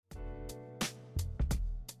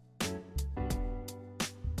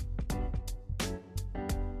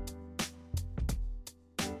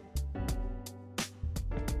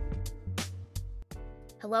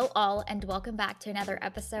Hello, all, and welcome back to another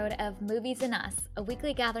episode of Movies and Us, a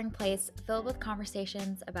weekly gathering place filled with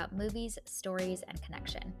conversations about movies, stories, and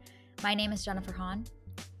connection. My name is Jennifer Hahn.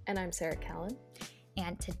 And I'm Sarah Callan.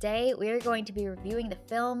 And today we are going to be reviewing the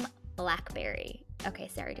film BlackBerry. Okay,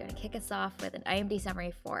 Sarah, do you want to kick us off with an IMDb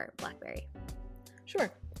summary for BlackBerry?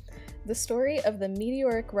 Sure. The story of the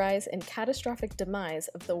meteoric rise and catastrophic demise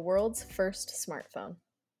of the world's first smartphone.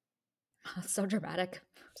 So dramatic.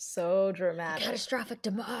 So dramatic. Catastrophic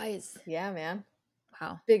demise. Yeah, man.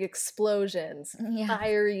 Wow. Big explosions. Yeah.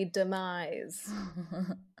 Fiery demise.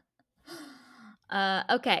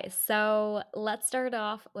 Okay, so let's start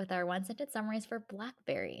off with our one-sentence summaries for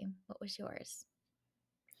BlackBerry. What was yours?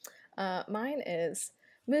 Mine is,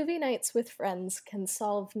 movie nights with friends can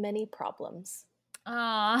solve many problems. Oh,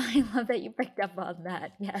 I love that you picked up on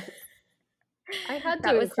that. Yes. I had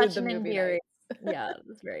That to was include such the an movie endearing. nights. Yeah, it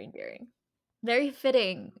was very endearing. Very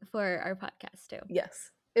fitting for our podcast, too.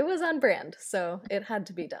 Yes. It was on brand, so it had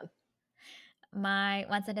to be done. My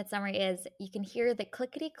one-sentence summary is, you can hear the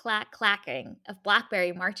clickety-clack clacking of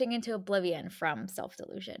BlackBerry marching into oblivion from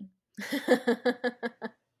self-delusion. There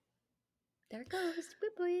it goes.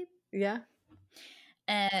 Boop, boop. Yeah.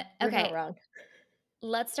 Okay. You're not wrong.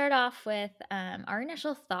 Let's start off with our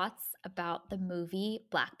initial thoughts about the movie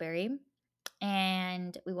BlackBerry,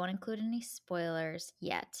 and we won't include any spoilers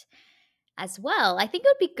yet. As well, I think it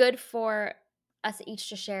would be good for us each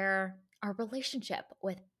to share our relationship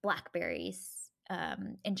with BlackBerries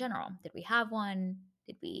in general. Did we have one?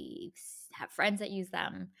 Did we have friends that use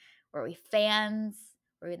them? Were we fans?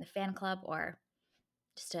 Were we in the fan club? Or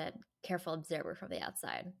just a careful observer from the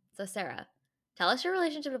outside? So Sarah, tell us your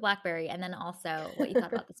relationship to BlackBerry and then also what you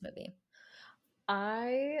thought about this movie.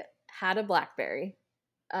 I had a BlackBerry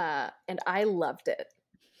and I loved it.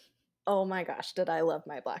 Oh my gosh, did I love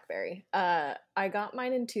my BlackBerry. I got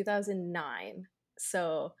mine in 2009.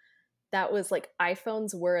 So that was like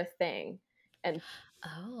iPhones were a thing. And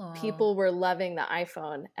people were loving the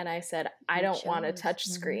iPhone. And I said, I don't want a touch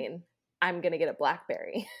screen. I'm going to get a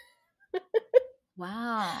BlackBerry.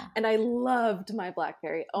 Wow. And I loved my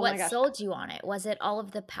BlackBerry. Oh my gosh. What sold you on it? Was it all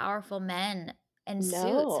of the powerful men in suits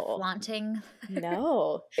flaunting?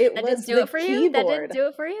 No. It that was didn't do the it for keyboard. you? That didn't do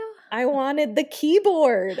it for you? I wanted the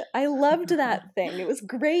keyboard. I loved that thing. It was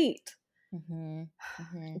great.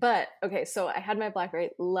 But, okay, so I had my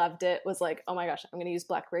BlackBerry, loved it, was like, oh my gosh, I'm going to use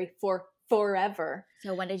BlackBerry for forever.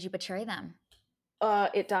 So when did you betray them?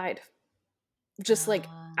 It died. Just like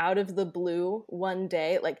out of the blue one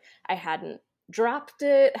day. Like I hadn't dropped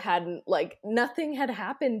it, nothing had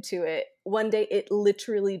happened to it. One day it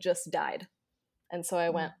literally just died. And so I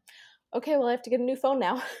went, okay, well I have to get a new phone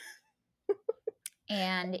now.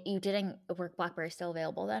 And you didn't work BlackBerry still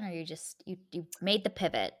available then, or you just you made the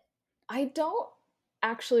pivot? I don't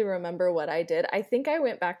actually remember what I did. I think I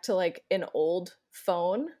went back to like an old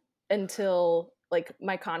phone until like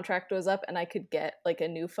my contract was up and I could get like a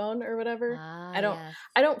new phone or whatever. I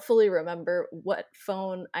don't fully remember what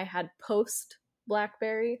phone I had post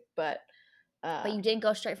BlackBerry, but you didn't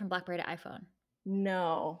go straight from BlackBerry to iPhone.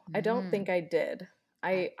 No, I don't think I did.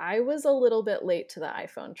 I was a little bit late to the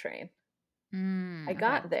iPhone train. I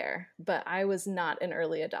got there, but I was not an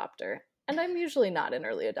early adopter. And I'm usually not an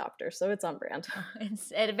early adopter, so it's on brand.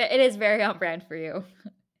 It is very on brand for you.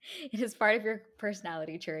 It is part of your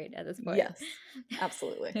personality trait at this point. Yes,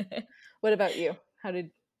 absolutely. What about you?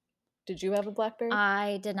 Did you have a BlackBerry?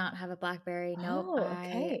 I did not have a BlackBerry. Nope. Oh,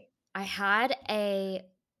 okay. I had a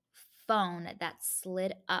phone that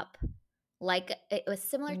slid up, like it was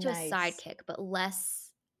similar to a Sidekick, but less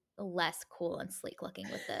cool and sleek looking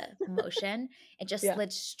with the motion. It just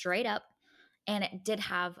slid straight up, and it did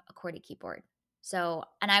have a QWERTY keyboard. So,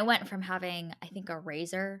 and I went from having, I think, a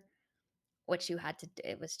Razor, which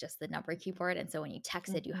it was just the number keyboard, and so when you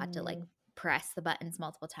texted, you had to like press the buttons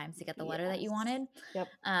multiple times to get the letter that you wanted. Yep.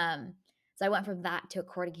 So I went from that to a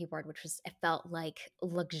QWERTY keyboard, which it felt like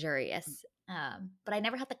luxurious. But I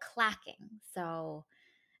never had the clacking, so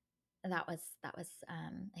that was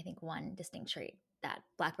I think one distinct trait that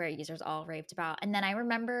BlackBerry users all raved about. And then I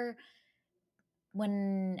remember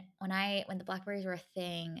when the BlackBerries were a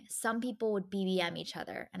thing, some people would BBM each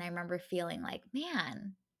other, and I remember feeling like,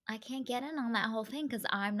 man, I can't get in on that whole thing because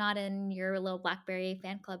I'm not in your little BlackBerry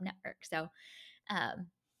fan club network. So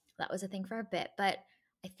that was a thing for a bit. But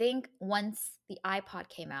I think once the iPod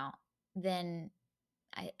came out, then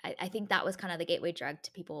I think that was kind of the gateway drug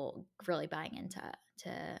to people really buying into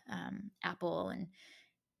Apple. And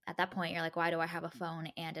at that point, you're like, why do I have a phone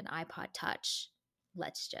and an iPod Touch?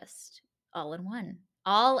 Let's just all in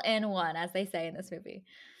one, as they say in this movie.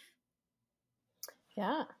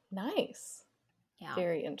 Yeah, nice. Yeah.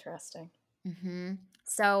 Very interesting. Mm-hmm.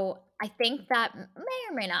 So I think that may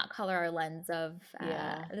or may not color our lens of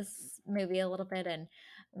Yeah. this movie a little bit and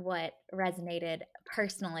what resonated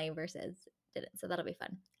personally versus didn't. So that'll be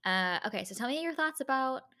fun. Okay, so tell me your thoughts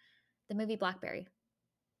about the movie Blackberry.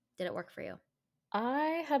 Did it work for you?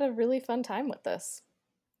 I had a really fun time with this.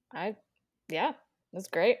 I Yeah, it was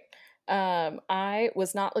great. I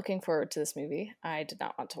was not looking forward to this movie. I did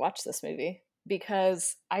not want to watch this movie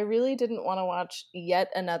because I really didn't want to watch yet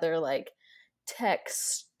another like tech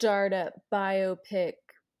startup biopic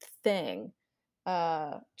thing.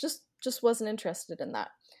 Just wasn't interested in that.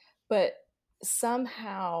 But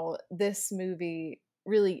somehow this movie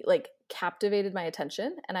really like captivated my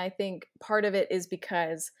attention, and I think part of it is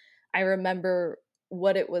because I remember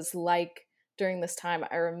what it was like during this time.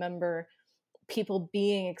 I remember people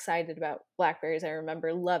being excited about blackberries. I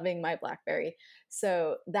remember loving my blackberry.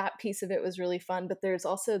 So that piece of it was really fun, but there's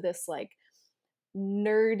also this like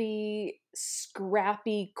nerdy,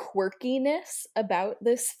 scrappy quirkiness about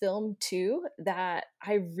this film too that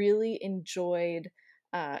I really enjoyed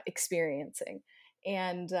experiencing,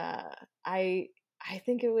 and I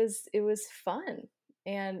think it was fun,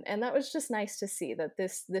 and that was just nice to see that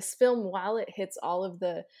this film, while it hits all of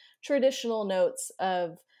the traditional notes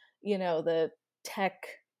of the tech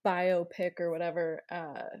biopic or whatever.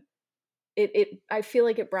 It I feel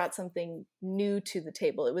like it brought something new to the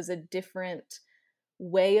table. It was a different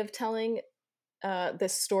way of telling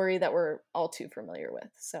this story that we're all too familiar with.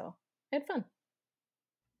 So I had fun.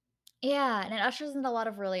 Yeah, and it ushers in a lot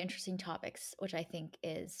of really interesting topics, which I think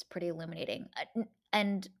is pretty illuminating.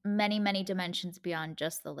 And many, many dimensions beyond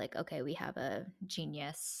just the like, okay, we have a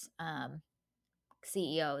genius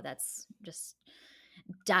CEO that's just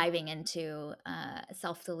diving into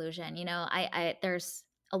self delusion. I there's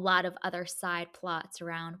a lot of other side plots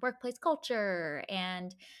around workplace culture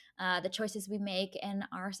and the choices we make in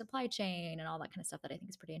our supply chain and all that kind of stuff that I think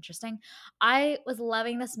is pretty interesting. I was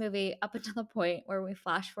loving this movie up until the point where we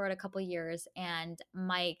flash forward a couple years and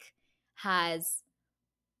Mike has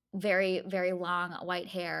very, very long white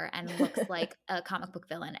hair and looks like a comic book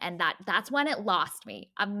villain, and that's when it lost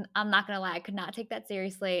me. I'm not gonna lie, I could not take that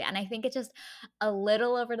seriously, and I think it's just a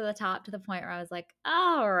little over to the top to the point where I was like,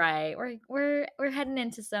 "All right, we're heading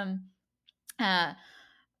into some, uh,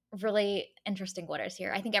 really interesting waters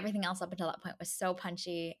here." I think everything else up until that point was so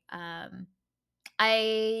punchy.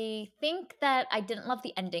 I think that I didn't love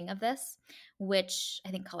the ending of this, which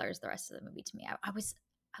I think colors the rest of the movie to me. I was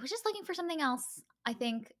just looking for something else, I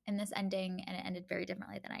think, in this ending, and it ended very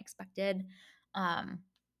differently than I expected, um,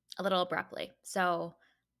 a little abruptly. So,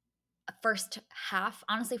 first half,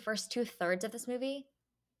 honestly, first two thirds of this movie,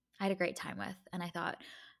 I had a great time with. And I thought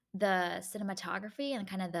the cinematography and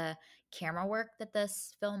kind of the camera work that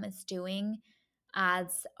this film is doing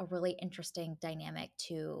adds a really interesting dynamic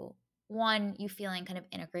to one, you feeling kind of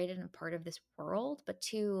integrated and part of this world, but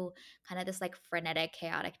two, kind of this like frenetic,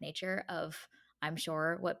 chaotic nature of, I'm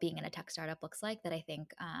sure, what being in a tech startup looks like that I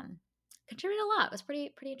think contributed a lot. It was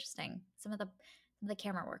pretty interesting. Some of the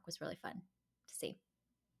camera work was really fun to see.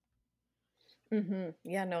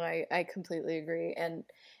 Yeah, no, I completely agree, and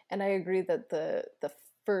I agree that the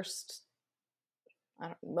first, I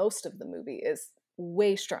don't, most of the movie is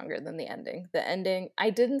way stronger than the ending. The ending I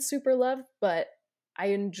didn't super love, but I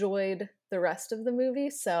enjoyed the rest of the movie,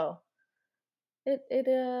 so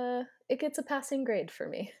it gets a passing grade for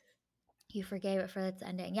me. You forgave it for its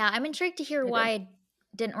ending. Yeah, I'm intrigued to hear I why did. it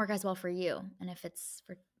didn't work as well for you, and if it's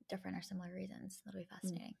for different or similar reasons. That'll be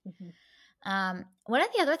fascinating. Mm-hmm. One of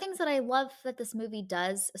the other things that I love that this movie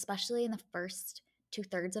does, especially in the first two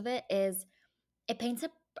thirds of it, is it paints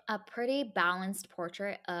a pretty balanced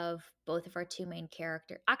portrait of both of our two main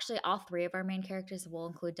characters. Actually, all three of our main characters. We'll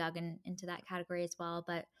include Doug into that category as well.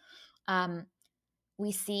 But um,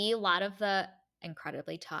 we see a lot of the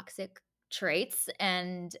incredibly toxic traits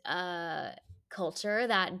and culture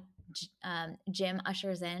that Jim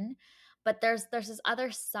ushers in. But there's this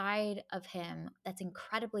other side of him that's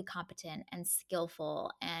incredibly competent and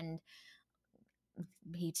skillful, and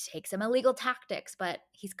he takes some illegal tactics, but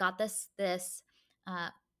he's got this uh,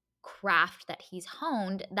 craft that he's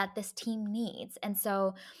honed that this team needs. And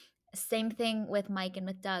so same thing with Mike and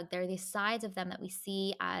with Doug. There are these sides of them that we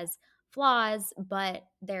see as flaws, but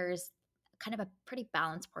there's kind of a pretty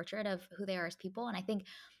balanced portrait of who they are as people. And I think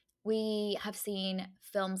we have seen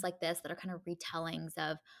films like this that are kind of retellings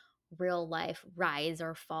of real life rise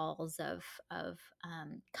or falls of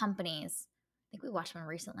companies. I think we watched one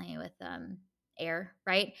recently with Air,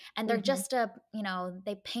 right? And they're Mm-hmm. just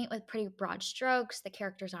they paint with pretty broad strokes. The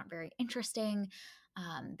characters aren't very interesting.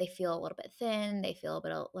 They feel a little bit thin. They feel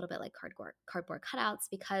a little bit like cardboard cutouts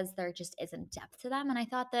because there just isn't depth to them. And I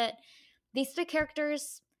thought that these three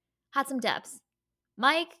characters had some depths.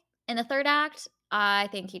 Mike in the third act, I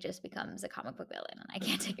think he just becomes a comic book villain and I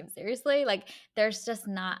can't take him seriously. Like there's just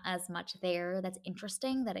not as much there that's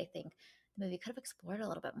interesting that I think the movie could have explored a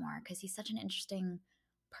little bit more because he's such an interesting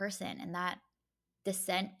person and that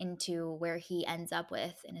descent into where he ends up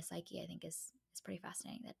with in his psyche I think is pretty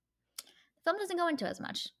fascinating that the film doesn't go into as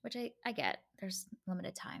much, which I get. There's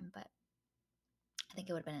limited time, but I think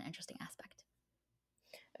it would have been an interesting aspect.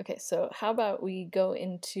 Okay, so how about we go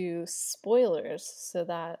into spoilers so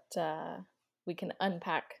that we can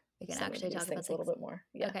unpack We can some of actually these talk about things a little things. bit more.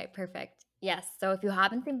 Yeah. Okay, perfect. Yes. So if you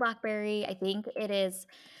haven't seen Blackberry, I think it is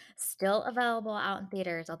still available out in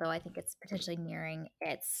theaters, although I think it's potentially nearing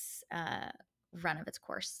its run of its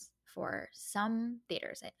course for some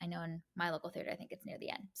theaters. I know in my local theater, I think it's near the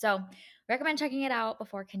end. So recommend checking it out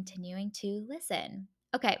before continuing to listen.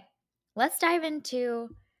 Okay, let's dive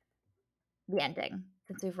into the ending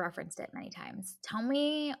since we've referenced it many times. Tell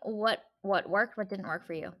me what worked, what didn't work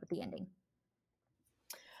for you with the ending.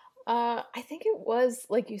 I think it was,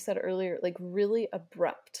 like you said earlier, like really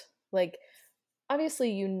abrupt. Like,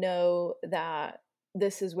 obviously, you know that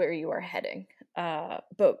this is where you are heading.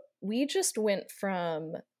 But we just went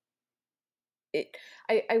from it.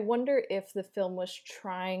 I wonder if the film was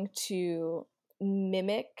trying to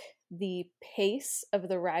mimic the pace of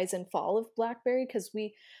the rise and fall of BlackBerry because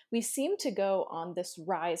we seem to go on this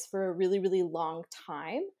rise for a really really long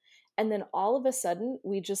time, and then all of a sudden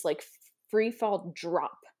we just like free fall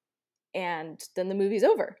drop, and then the movie's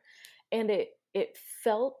over, and it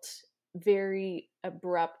felt very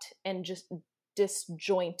abrupt and just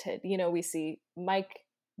disjointed. You know, we see Mike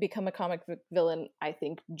become a comic book villain. I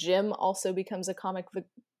think Jim also becomes a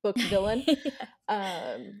book villain, Yeah.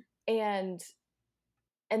 um, and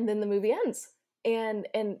then the movie ends. And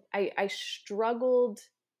I struggled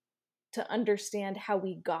to understand how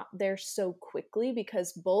we got there so quickly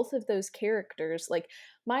because both of those characters, like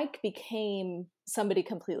Mike became somebody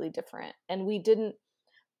completely different, and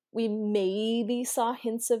we maybe saw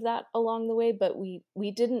hints of that along the way, but we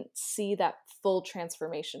didn't see that full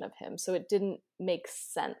transformation of him, so it didn't make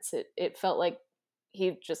sense. It felt like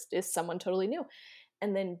he just is someone totally new.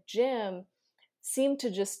 And then Jim seemed to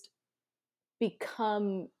just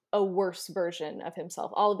become a worse version of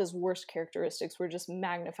himself. All of his worst characteristics were just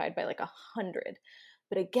magnified by like 100.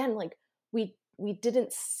 But again, like we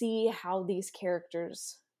didn't see how these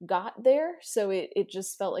characters got there, so it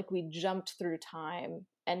just felt like we jumped through time,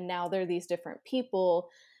 and now they're these different people,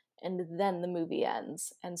 and then the movie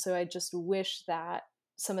ends. And so I just wish that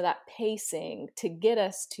some of that pacing to get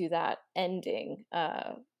us to that ending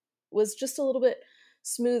was just a little bit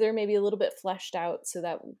smoother, maybe a little bit fleshed out, so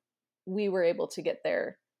that we were able to get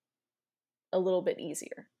there a little bit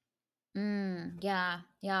easier. Yeah,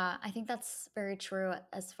 yeah. I think that's very true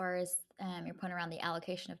as far as your point around the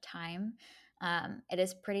allocation of time. It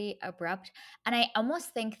is pretty abrupt. And I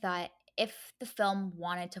almost think that if the film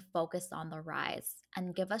wanted to focus on the rise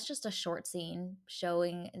and give us just a short scene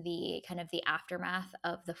showing the kind of the aftermath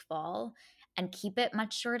of the fall and keep it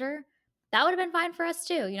much shorter, that would have been fine for us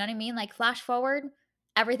too. You know what I mean? Like flash forward,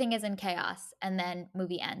 everything is in chaos and then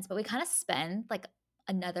movie ends. But we kind of spend like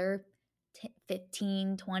another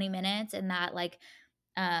 15 20 minutes in that like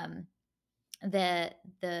um the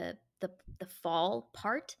the the fall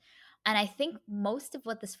part, and I think most of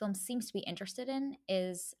what this film seems to be interested in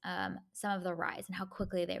is some of the rise and how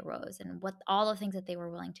quickly they rose and what all the things that they were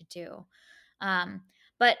willing to do.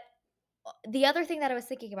 But the other thing that I was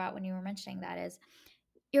thinking about when you were mentioning that is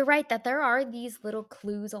you're right that there are these little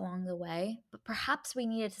clues along the way, but perhaps we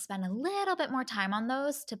needed to spend a little bit more time on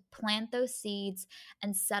those to plant those seeds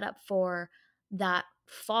and set up for that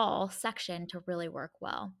fall section to really work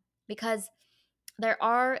well. Because there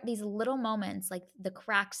are these little moments like the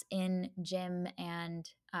cracks in Jim and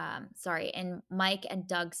in Mike and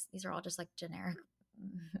Doug's, these are all just like generic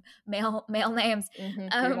male names. You're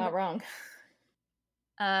Um, not wrong.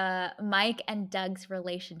 Mike and Doug's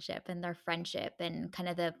relationship and their friendship and kind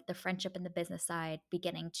of the friendship and the business side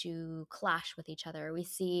beginning to clash with each other. We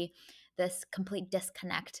see this complete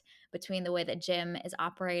disconnect between the way that Jim is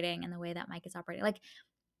operating and the way that Mike is operating. Like,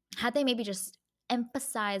 had they maybe just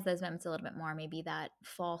emphasized those moments a little bit more, maybe that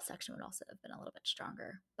fall section would also have been a little bit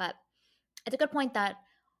stronger. But it's a good point that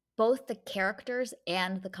both the characters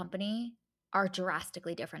and the company are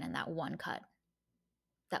drastically different in that one cut,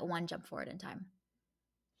 that one jump forward in time.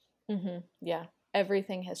 Yeah,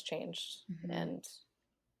 everything has changed, Mm-hmm. and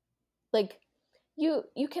like you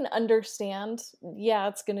can understand. Yeah,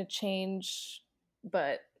 it's gonna change,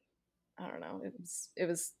 but I don't know. It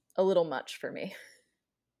was a little much for me.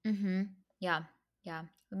 Mm-hmm. Yeah. Yeah.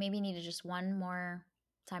 We maybe needed just one more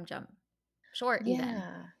time jump. short even.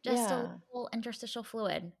 Yeah, Just a yeah. little interstitial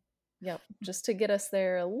fluid. Yep, just to get us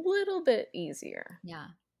there a little bit easier. Yeah.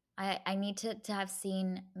 I need to have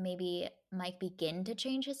seen maybe Mike begin to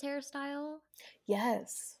change his hairstyle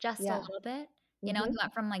Yes. just a Yeah. little bit. You know, he Mhm.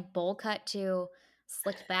 went from, like, bowl cut to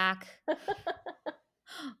slicked back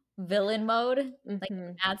villain mode, like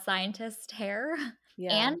Mhm. mad scientist hair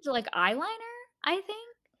Yeah. and, like, eyeliner, I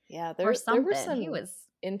think, Yeah, or there were something. He some was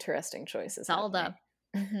interesting choices dolled happening.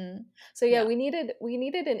 up. Mhm. So yeah, Yeah. we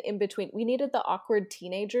needed an in between. We needed the awkward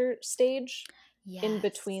teenager stage in Yes.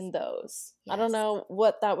 between those. I don't Yes. know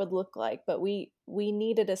what that would look like, but we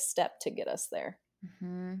needed a step to get us there.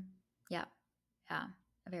 Mhm. Yeah. Yeah.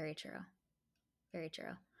 Very true. Very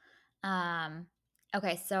true. Um,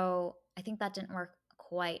 okay, so I think that didn't work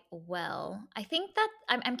quite well. I think that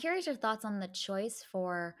I'm curious your thoughts on the choice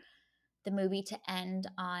for the movie to end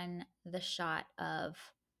on the shot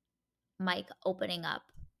of Mike opening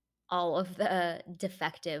up all of the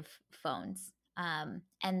defective phones. And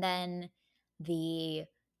then the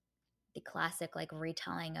the classic like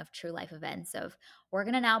retelling of true life events of we're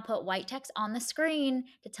going to now put white text on the screen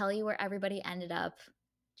to tell you where everybody ended up,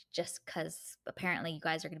 just because apparently you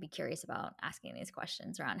guys are going to be curious about asking these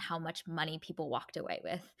questions around how much money people walked away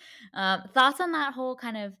with. Thoughts on that whole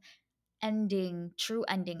kind of ending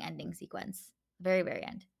sequence? Very, very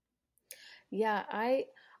end. Yeah,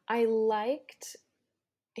 I liked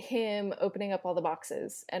him opening up all the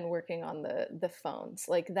boxes and working on the phones.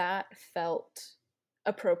 Like that felt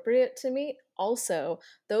appropriate to me. Also,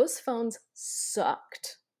 those phones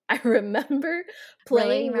sucked. I remember Really? You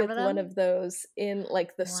playing with remember one them? of those in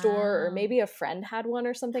like the store, or Wow. maybe a friend had one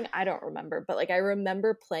or something. I don't remember, but like I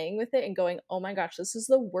remember playing with it and going, "Oh my gosh, this is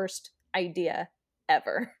the worst idea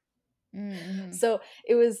ever." Mm-hmm. So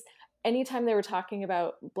it was anytime they were talking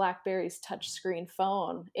about BlackBerry's touchscreen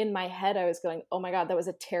phone, in my head I was going, "Oh my god, that was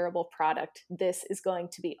a terrible product. This is going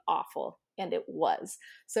to be awful." And it was.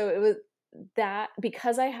 So it was that,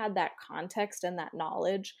 because I had that context and that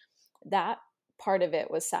knowledge, that part of it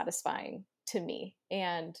was satisfying to me.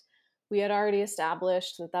 And we had already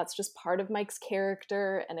established that that's just part of Mike's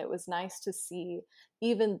character, and it was nice to see,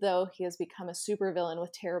 even though he has become a supervillain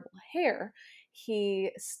with terrible hair,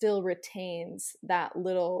 he still retains that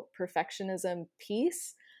little perfectionism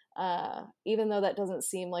piece. Even though that doesn't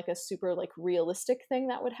seem like a super like realistic thing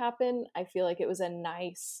that would happen, I feel like it was a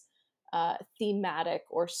nice thematic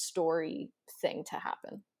or story thing to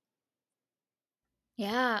happen.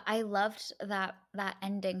 Yeah, I loved that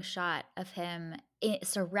ending shot of him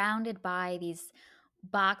surrounded by these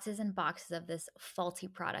boxes and boxes of this faulty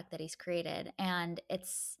product that he's created, and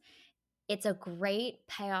it's a great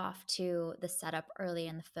payoff to the setup early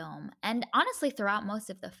in the film. And honestly, throughout most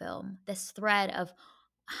of the film, this thread of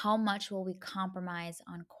how much will we compromise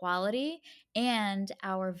on quality and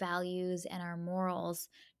our values and our morals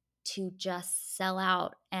to just sell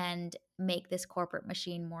out and make this corporate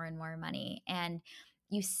machine more and more money. And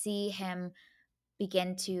you see him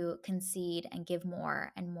begin to concede and give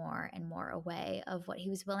more and more and more away of what he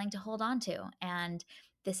was willing to hold on to. And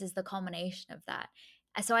this is the culmination of that.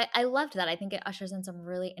 So I loved that. I think it ushers in some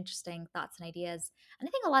really interesting thoughts and ideas, and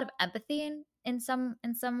I think a lot of empathy in some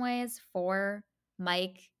ways for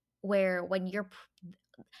Mike, where when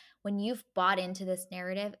you've bought into this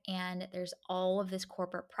narrative and there's all of this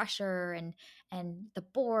corporate pressure and the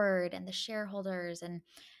board and the shareholders and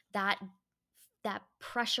that that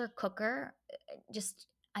pressure cooker just,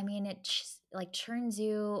 I mean, it just like churns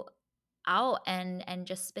you out and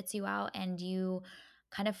just spits you out, and you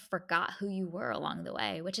kind of forgot who you were along the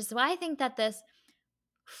way, which is why I think that this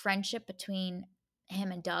friendship between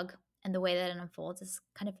him and Doug and the way that it unfolds is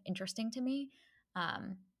kind of interesting to me.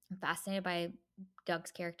 I'm fascinated by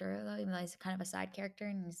Doug's character, though, even though he's kind of a side character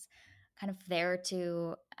and he's kind of there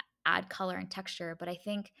to add color and texture. But I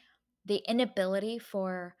think the inability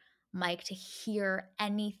for Mike to hear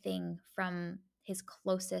anything from his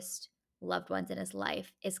closest loved ones in his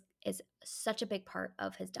life is such a big part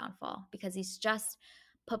of his downfall, because he's just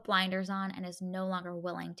put blinders on and is no longer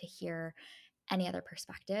willing to hear any other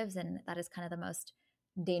perspectives. And that is kind of the most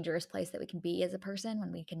dangerous place that we can be as a person,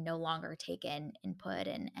 when we can no longer take in input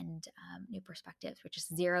and new perspectives, which is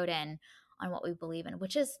zeroed in on what we believe in,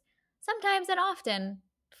 which is sometimes and often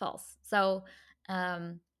false. So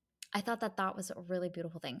um, I thought that that was a really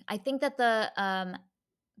beautiful thing. I think that the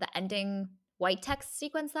ending white text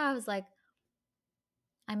sequence, though, I was like,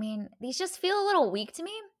 I mean, these just feel a little weak to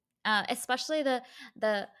me, especially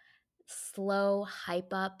the slow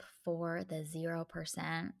hype up for the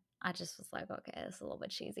 0%. I just was like, okay, this is a little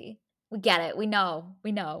bit cheesy. We get it. We know,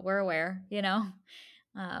 we're aware, you know?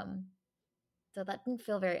 Um, so that didn't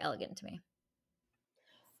feel very elegant to me.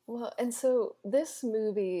 Well, and so this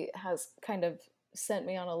movie has kind of sent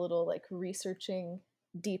me on a little like researching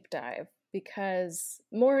deep dive because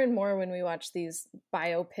more and more when we watch these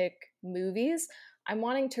biopic movies, I'm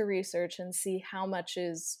wanting to research and see how much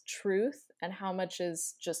is truth and how much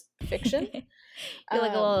is just fiction. You're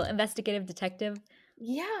like a Um, little investigative detective.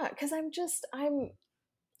 yeah, because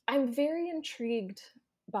I'm very intrigued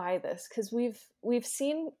by this because we've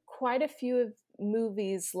seen quite a few of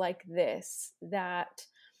movies like this that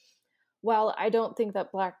while I don't think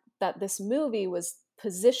that this movie was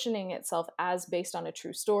positioning itself as based on a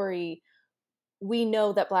true story, we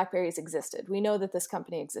know that Blackberries existed. We know that this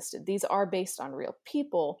company existed. These are based on real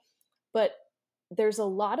people, but there's a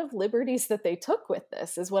lot of liberties that they took with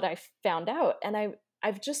this is what I found out. And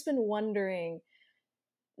I've just been wondering,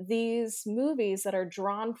 these movies that are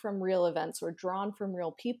drawn from real events or drawn from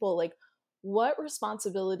real people, like what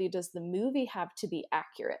responsibility does the movie have to be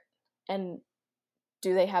accurate? And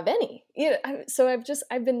do they have any? So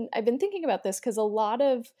I've been thinking about this because a lot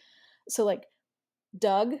of, so like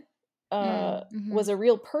Doug Mm-hmm. was a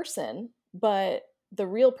real person, but the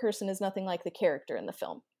real person is nothing like the character in the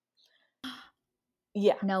film.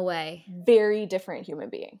 Yeah, No way. very different human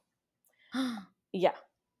being. Yeah,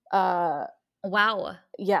 uh, Wow.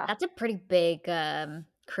 yeah, That's a pretty big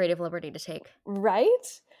creative liberty to take.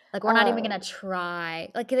 right. Like, we're not even gonna Um,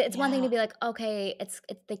 try. Like, it's one thing to yeah, be like, okay,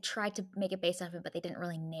 they tried to make it based off it, but they didn't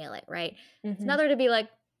really nail it, right? It's hmm, another to be like,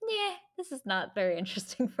 yeah, this is not very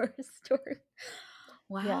interesting for a story.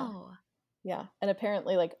 yeah, Wow. yeah. And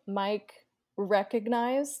apparently, like Mike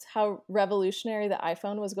recognized how revolutionary the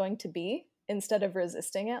iPhone was going to be instead of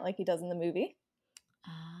resisting it, like he does in the movie.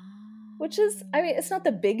 Which is, I mean, it's not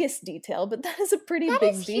the Oh. biggest detail, but that is a pretty That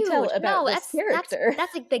big is detail huge. about No, this character.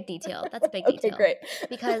 that's a big detail. That's a big Okay, detail great.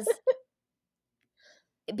 because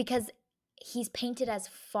because he's painted as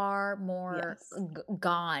far more Yes.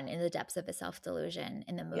 gone in the depths of his self-delusion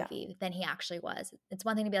in the Yeah. movie than he actually was. It's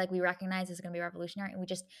one thing to be like, we recognize this is going to be revolutionary, and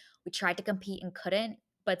we tried to compete and couldn't.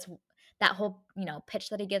 But that whole pitch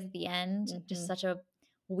that he gives at the end, just Hmm. such a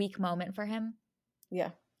weak moment for him.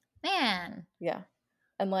 Yeah. Man, Yeah.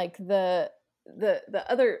 And like the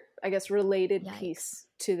other, I guess, related yikes. piece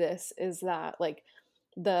to this is that like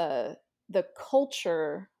the the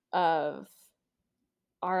culture of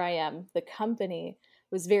RIM, the company,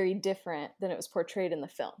 was very different than it was portrayed in the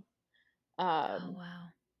film. Oh Um,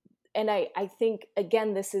 wow. and I think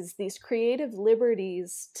again this is these creative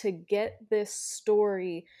liberties to get this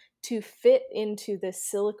story to fit into this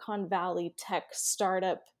Silicon Valley tech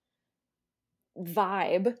startup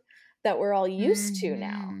vibe that we're all used to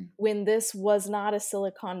now, Mhm. when this was not a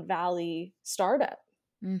Silicon Valley startup.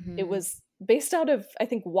 It Mhm. was based out of, I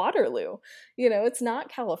think, Waterloo. It's not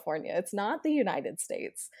California, it's not the United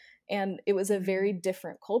States. And it was a very Mhm.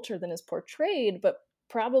 different culture than is portrayed, but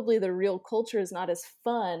probably the real culture is not as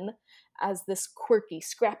fun as this quirky,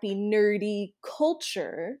 scrappy, nerdy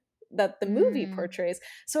culture that the movie Mm. portrays.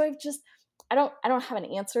 So I don't have an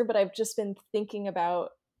answer, but I've just been thinking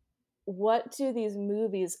about, what do these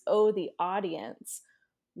movies owe the audience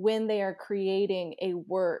when they are creating a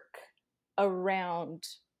work around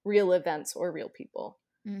real events or real people?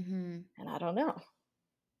 Mhm. And I don't know.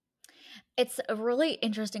 It's a really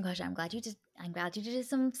interesting question. I'm glad you did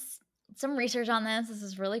some research on this. This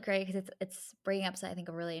is really great because it's bringing up, I think,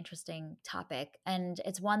 a really interesting topic, and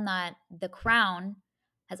it's one that The Crown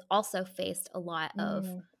has also faced a lot of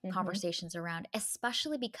Mm-hmm. conversations around,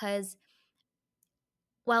 especially because,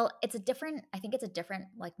 well, I think it's a different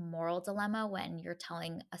like moral dilemma when you're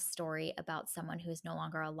telling a story about someone who is no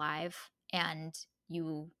longer alive and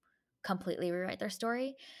you completely rewrite their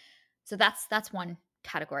story. So that's one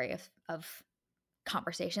category of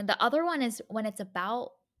conversation. The other one is when it's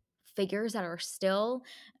about figures that are still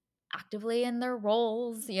actively in their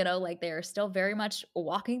roles, like they're still very much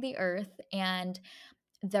walking the earth, and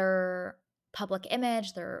their public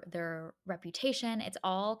image, their reputation, it's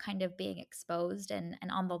all kind of being exposed and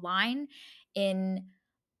on the line in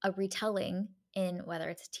a retelling, in whether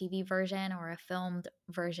it's a TV version or a filmed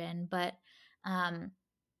version. But um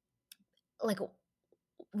like,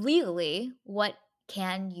 legally, what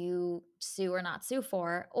can you sue or not sue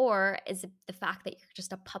for? Or is it the fact that you're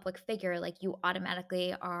just a public figure, like you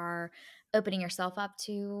automatically are opening yourself up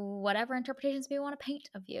to whatever interpretations we want to paint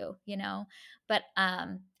of you? But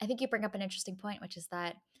I think you bring up an interesting point, which is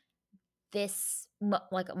that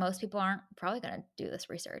like most people aren't probably going to do this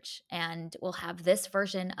research and will have this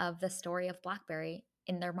version of the story of BlackBerry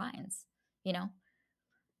in their minds,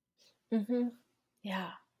 Mm-hmm.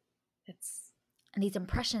 Yeah. It's and these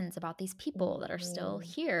impressions about these people that are still mhm.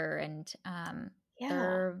 here, and Yeah.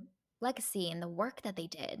 their legacy and the work that they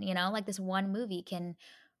did. Like, this one movie can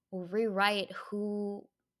rewrite who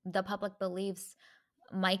the public believes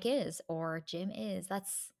Mike is or Jim is.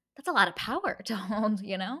 That's a lot of power to hold,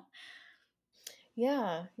 you know?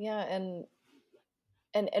 Yeah, yeah,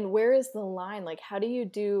 and where is the line? Like, how do you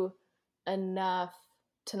do enough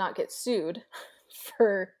to not get sued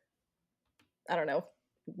for, I don't know,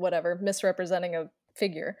 whatever, misrepresenting a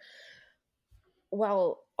figure,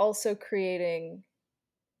 while also creating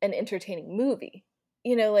an entertaining movie?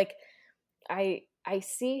 Like, I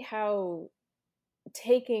see how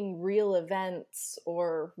taking real events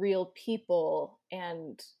or real people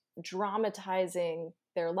and dramatizing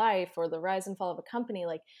their life or the rise and fall of a company,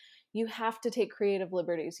 like, you have to take creative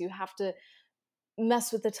liberties. You have to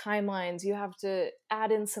mess with the timelines. You have to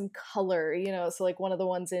add in some color, so like one of the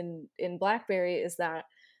ones in BlackBerry is that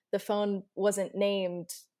the phone wasn't named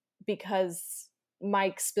because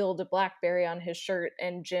Mike spilled a blackberry on his shirt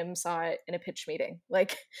and Jim saw it in a pitch meeting.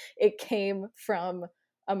 Like, it came from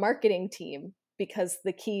a marketing team because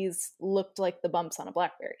the keys looked like the bumps on a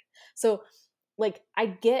blackberry. So, like, I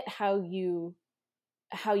get how you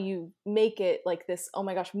make it like this, oh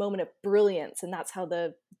my gosh, moment of brilliance, and that's how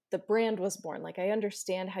the brand was born. Like, I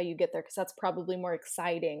understand how you get there, because that's probably more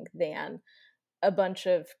exciting than a bunch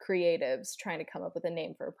of creatives trying to come up with a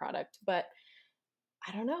name for a product. But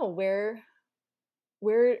I don't know, where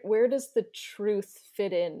does the truth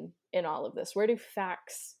fit in all of this? Where do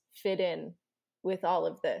facts fit in with all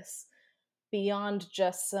of this, beyond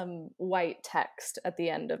just some white text at the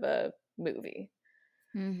end of a movie?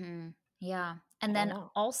 Mhm. Yeah. I And don't then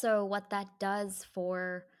know. also what that does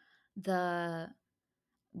for the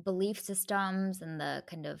belief systems and the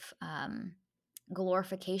kind of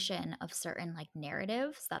glorification of certain like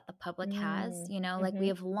narratives that the public has, Mm, like we mhm.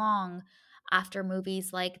 have long after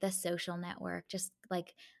movies like The Social Network just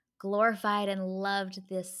like glorified and loved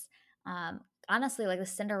this honestly like the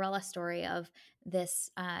Cinderella story of this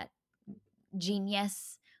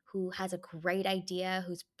genius who has a great idea,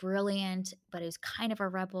 who's brilliant, but who's kind of a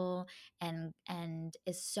rebel and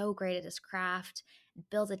is so great at his craft,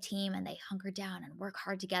 builds a team and they hunker down and work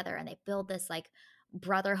hard together and they build this like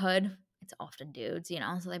brotherhood. It's often dudes,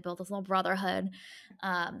 so they build this little brotherhood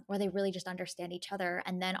where they really just understand each other.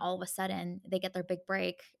 And then all of a sudden they get their big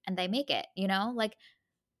break and they make it, like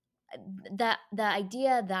the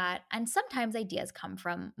idea that, and sometimes ideas come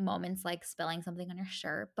from moments like spilling something on your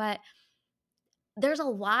shirt, but there's a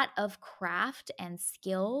lot of craft and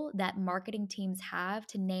skill that marketing teams have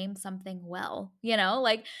to name something well,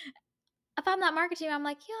 Like, if I'm that marketing team, I'm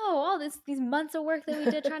like, "Yo, all these months of work that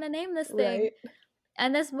we did trying to name this thing, Right.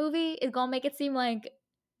 and this movie is gonna make it seem like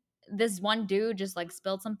this one dude just, like,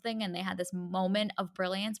 spilled something and they had this moment of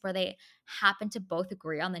brilliance where they happened to both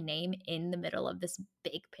agree on the name in the middle of this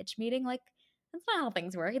big pitch meeting." Like, that's not how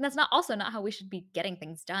things work, and that's not how we should be getting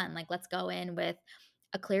things done. Like, let's go in with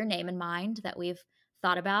a clear name in mind that we've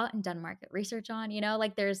thought about and done market research on,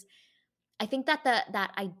 Like, I think that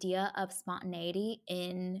that idea of spontaneity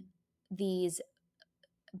in these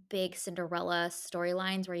big Cinderella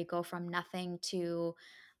storylines where you go from nothing to,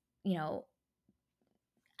 you know,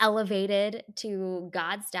 elevated to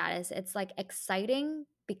God status, it's like exciting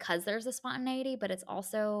because there's a spontaneity, but it's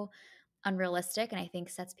also unrealistic. And I think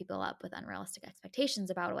sets people up with unrealistic expectations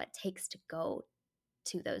about what it takes to go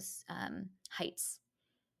to those heights.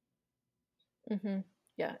 Mhm.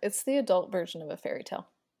 Yeah, it's the adult version of a fairy tale.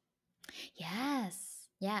 Yes.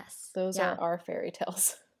 Yes. Those are Yeah. our fairy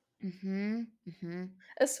tales, Mm-hmm. Mm-hmm. Yeah.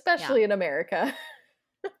 especially in America.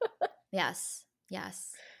 Yes.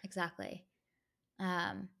 Yes. Exactly.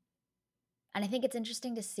 Um, and I think it's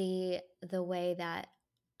interesting to see the way that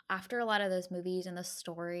after a lot of those movies and the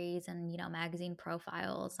stories and magazine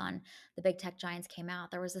profiles on the big tech giants came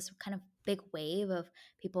out, there was this kind of big wave of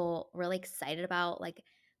people really excited about like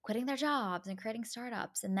quitting their jobs and creating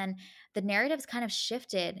startups. And then the narratives kind of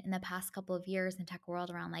shifted in the past couple of years in the tech world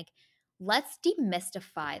around like, let's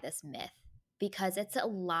demystify this myth because it's a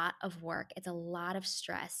lot of work. It's a lot of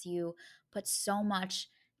stress. You put so much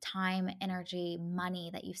time, energy, money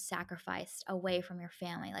that you sacrificed away from your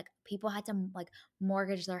family. Like people had to like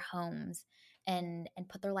mortgage their homes and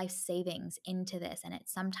put their life savings into this and it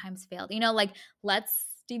sometimes failed. Like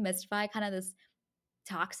let's demystify kind of this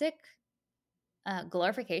toxic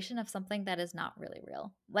glorification of something that is not really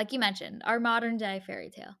real. Like you mentioned, our modern day fairy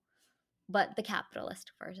tale, but the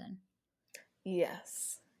capitalist version.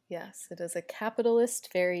 Yes. Yes, it is a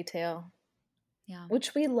capitalist fairy tale, Yeah.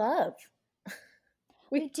 which we love.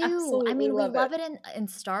 We We do. I absolutely mean, we love love it. it in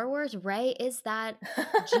Star Wars. Rey is that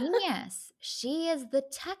genius. She is the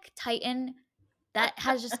tech titan that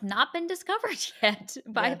has just not been discovered yet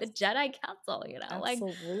by the Yes, Jedi Council, Like,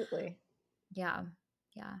 absolutely. yeah,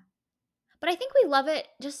 yeah. But I think we love it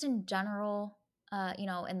just in general,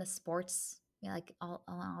 in the sports, like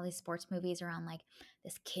all these sports movies around like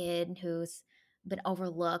this kid who's been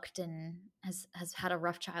overlooked and has had a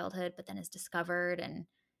rough childhood, but then is discovered and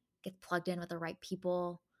gets plugged in with the right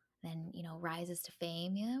people, then rises to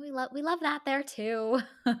fame. We love that there too.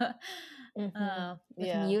 Mm-hmm. With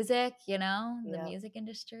Yeah. music, the Yep. music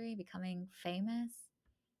industry becoming famous.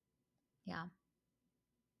 Yeah.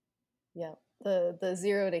 Yep. The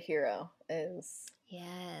zero to hero Yes.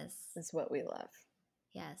 is what we love.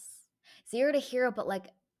 Yes. Zero to hero, but like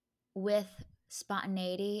with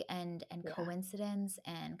spontaneity and Yeah. coincidence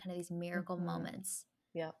and kind of these miracle Mm-hmm. moments.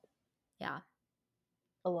 Yep. Yeah.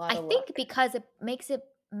 A lot I of think luck. because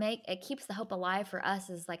it keeps the hope alive for us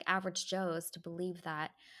as like average Joes to believe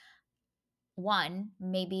that one,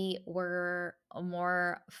 maybe we're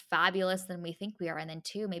more fabulous than we think we are, and then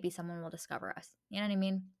two, maybe someone will discover us. You know what I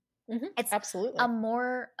mean? Mm-hmm. It's a Absolutely.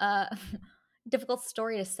 more difficult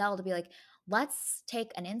story to sell, to be like, let's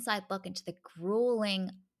take an inside look into the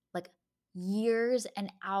grueling, like, years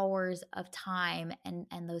and hours of time and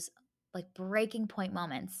those like breaking point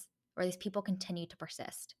moments where these people continue to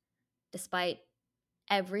persist despite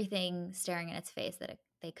everything staring in its face that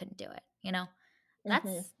they couldn't do it. Mm-hmm.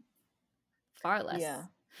 That's far Yeah.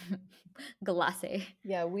 less glassy.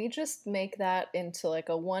 Yeah. We just make that into like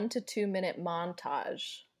a 1 to 2 minute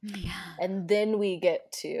montage. Yeah. And then we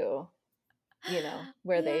get to,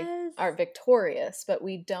 where they Yes. are victorious, but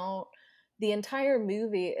the entire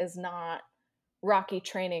movie is not Rocky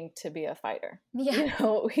training to be a fighter. Yeah.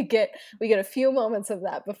 We get a few moments of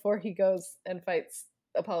that before he goes and fights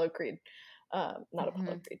Apollo Creed. Not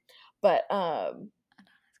Apollo Mhm. Creed, but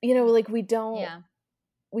like Yeah.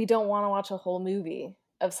 we don't want to watch a whole movie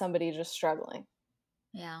of somebody just struggling.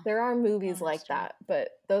 Yeah. There are Oh, movies that's like true. that, but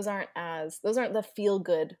those aren't the feel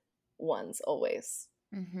good ones always,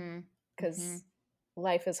 Mhm. because Mhm.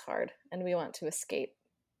 life is hard and we want to escape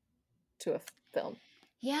to a film.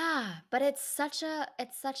 Yeah, but it's such a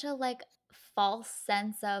like false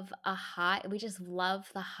sense of a high. We just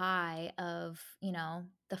love the high of,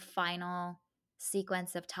 the final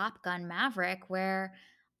sequence of Top Gun Maverick where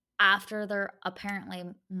after their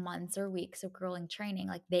apparently months or weeks of grueling training,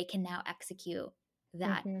 like they can now execute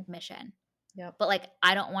that Mm-hmm. mission. Yep. But like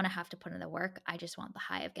I don't want to have to put in the work. I just want the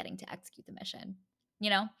high of getting to execute the mission.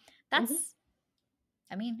 You know? Mm-hmm. That's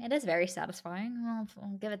I mean, it is very satisfying.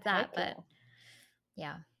 I'll give it that, Heck but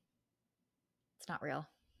yeah. yeah, it's not real.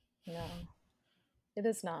 No, it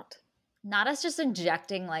is not. Not us just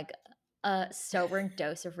injecting like a sobering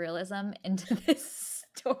dose of realism into this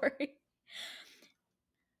story.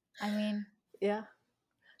 I mean, Yeah.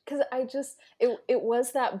 Because it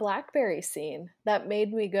was that BlackBerry scene that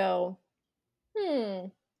made me go,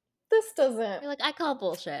 this doesn't. you're like, I call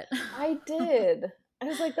bullshit. I did. I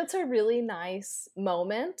was like, that's a really nice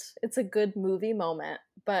moment. It's a good movie moment.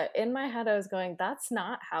 But in my head, I was going, that's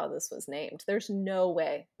not how this was named. There's no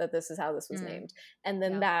way that this is how this was Mm, named. And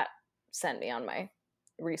then yeah. that sent me on my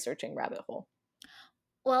researching rabbit hole.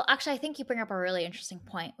 Well, actually, I think you bring up a really interesting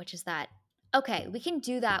point, which is that, okay, we can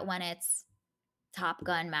do that when it's Top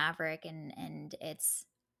Gun Maverick and it's,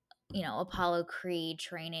 Apollo Creed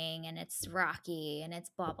training and it's Rocky and it's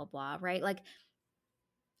blah, blah, blah, right? Like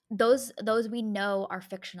those we know are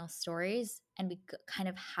fictional stories and we kind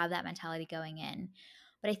of have that mentality going in.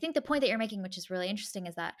 But I think the point that you're making, which is really interesting,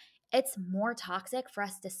 is that it's more toxic for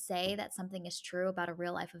us to say that something is true about a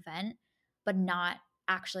real life event but not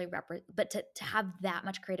actually but to have that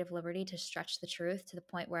much creative liberty to stretch the truth to the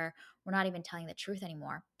point where we're not even telling the truth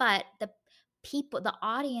anymore, but the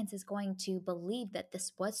audience is going to believe that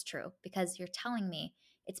this was true because you're telling me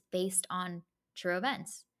it's based on true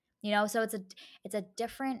events. So it's a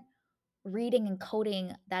different reading and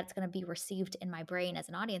coding that's going to be received in my brain as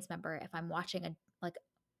an audience member if I'm watching a like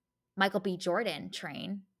Michael B. Jordan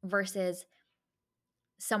train versus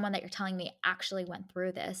someone that you're telling me actually went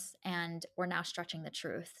through this and we're now stretching the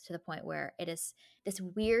truth to the point where it is this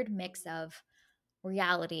weird mix of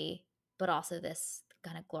reality but also this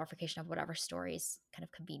kind of glorification of whatever story is kind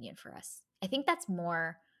of convenient for us. I think that's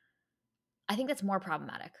more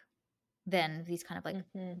problematic than these kind of like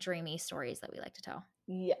Mm-hmm. dreamy stories that we like to tell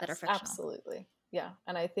that are Yes, fictional. absolutely. Yeah.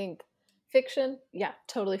 And I think fiction, yeah,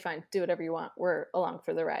 totally fine. Do whatever you want. We're along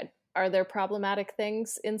for the ride. Are there problematic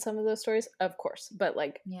things in some of those stories? Of course. But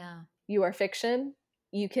like, Yeah. you are fiction.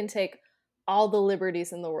 You can take all the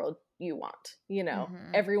liberties in the world you want.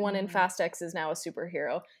 Mhm. Everyone in Mhm. Fast X is now a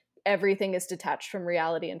superhero. Everything is detached from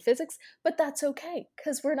reality and physics, but that's okay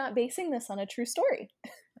because we're not basing this on a true story.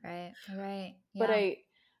 Right. Right. But Yeah.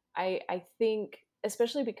 I think,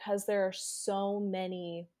 especially because there are so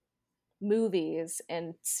many movies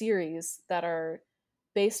and series that are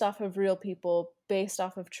based off of real people, based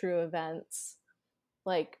off of true events.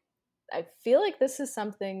 Like, I feel like this is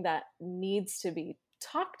something that needs to be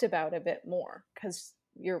talked about a bit more, because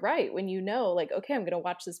you're right. When you know, like, okay, I'm going to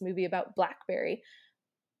watch this movie about BlackBerry.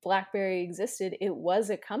 BlackBerry existed, it was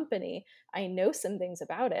a company. I know some things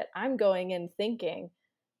about it. I'm going in thinking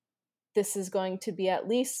this is going to be at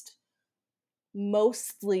least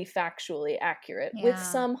mostly factually accurate with Yeah.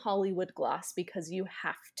 some Hollywood gloss because you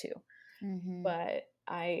have to. Mhm. But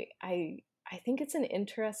I think it's an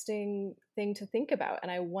interesting thing to think about,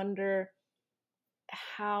 and I wonder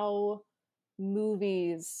how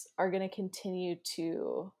movies are going to continue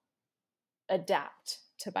to adapt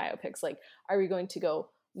to biopics. Like, are we going to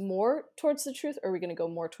go more towards the truth, or are we going to go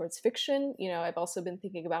more towards fiction? You know, I've also been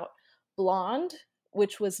thinking about Blonde,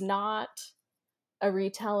 which was not a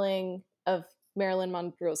retelling of Marilyn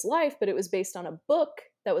Monroe's life, but it was based on a book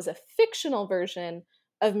that was a fictional version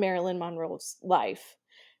of Marilyn Monroe's life.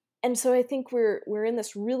 And so I think we're in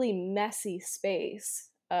this really messy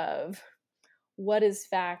space of what is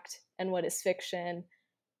fact and what is fiction,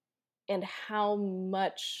 and how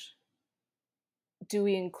much do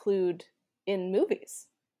we include in movies,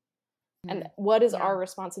 and Mm. what is Yeah. our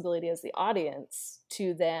responsibility as the audience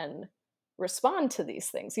to then respond to these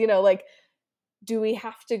things. You know, like, do we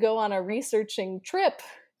have to go on a researching trip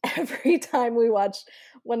every time we watch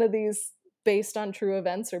one of these based on true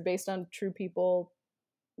events or based on true people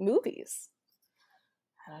movies?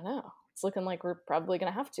 I don't know. It's looking like we're probably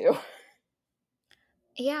going to have to.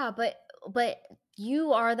 Yeah, but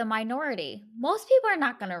you are the minority. Most people are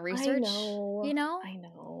not gonna I research, you know. know? I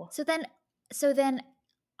know. So then so then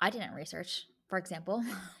I didn't research, for example.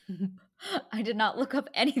 I did not look up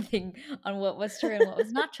anything on what was true and what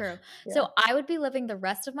was not true. Yeah. So I would be living the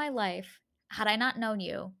rest of my life, had I not known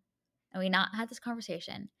you and we not had this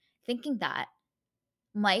conversation, thinking that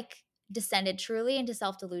Mike descended truly into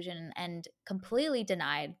self-delusion and completely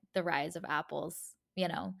denied the rise of apples. You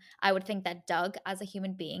know, I would think that Doug as a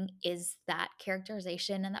human being is that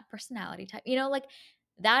characterization and that personality type. You know, like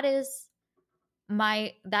that is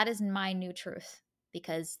my new truth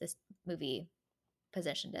because this movie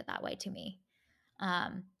positioned it that way to me.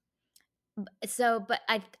 Um so but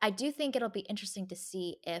I do think it'll be interesting to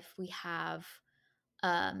see if we have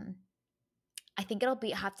um I think it'll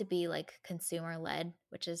be have to be like consumer led,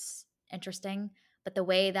 which is interesting. But the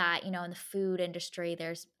way that, you know, in the food industry,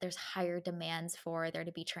 there's higher demands for there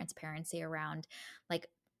to be transparency around like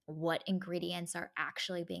what ingredients are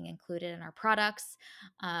actually being included in our products.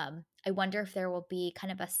 I wonder if there will be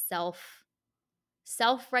kind of a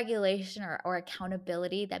self-regulation or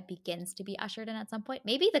accountability that begins to be ushered in at some point.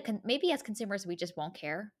 Maybe as consumers we just won't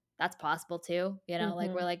care. That's possible too, you know,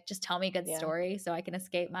 like we're Mhm. like just tell me a good Yeah. story so I can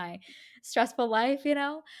escape my stressful life, you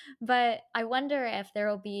know? But I wonder if there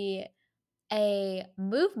will be a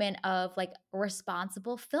movement of like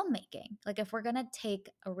responsible filmmaking. Like if we're going to take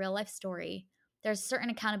a real life story, there's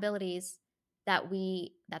certain accountabilities that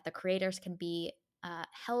the creators can be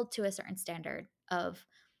held to a certain standard of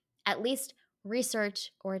at least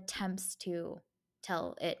research or attempts to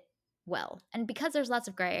tell it well. And because there's lots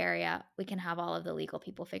of gray area, we can have all of the legal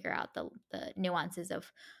people figure out the nuances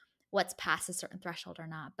of what's past a certain threshold or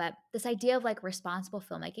not. But this idea of like responsible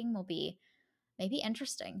filmmaking will be maybe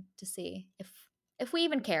interesting to see if we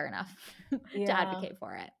even care enough to Yeah. advocate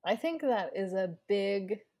for it. I think that is a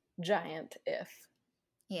big giant if,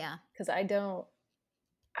 Yeah. because I don't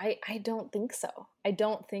think so. I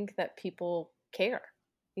don't think that people care.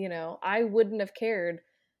 You know, I wouldn't have cared,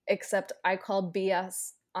 except I called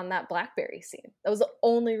BS on that BlackBerry scene. That was the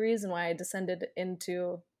only reason why I descended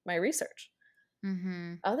into my research.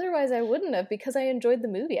 Mhm. Otherwise, I wouldn't have, because I enjoyed the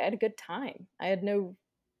movie. I had a good time. I had no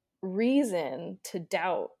reason to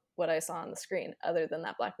doubt what I saw on the screen other than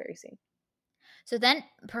that BlackBerry scene. So then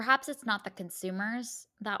perhaps it's not the consumers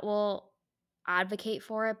that will advocate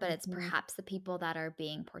for it, but it's Hmm. perhaps the people that are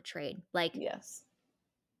being portrayed. Like Yes.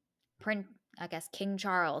 Prince, I guess King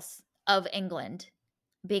Charles of England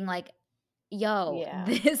being like, "Yo, Yeah.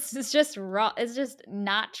 this is just raw. It's just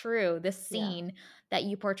not true. This Yeah. scene that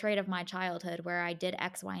you portrayed of my childhood where I did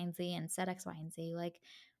X, Y, and Z and said X, Y, and Z, like,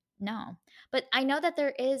 no." But I know that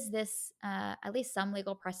there is this, at least some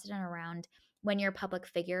legal precedent around when you're a public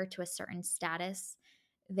figure to a certain status.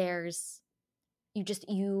 There's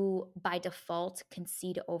you by default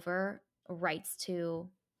concede over rights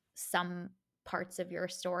to some parts of your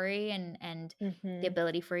story and the Hmm.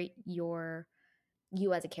 ability for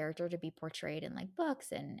you as a character to be portrayed in like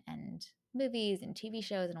books and movies and TV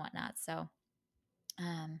shows and whatnot. So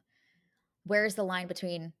where's the line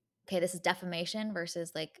between okay, this is defamation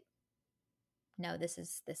versus like no, this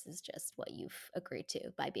is just what you've agreed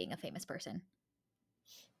to by being a famous person.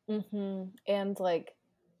 And like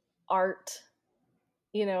art,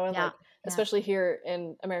 and Yeah. like Yeah. especially here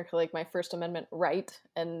in America, like my First Amendment right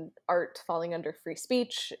and art falling under free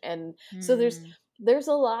speech, and so Mm. there's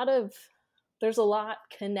a lot of there's a lot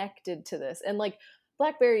connected to this, and like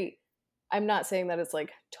BlackBerry, I'm not saying that it's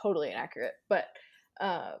like totally inaccurate, but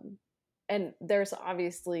um, and there's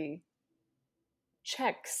obviously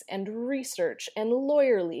checks and research and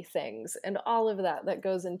lawyerly things and all of that that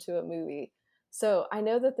goes into a movie. So I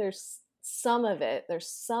know that there's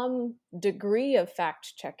some degree of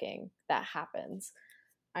fact checking that happens.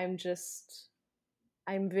 I'm just,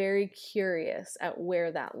 I'm very curious at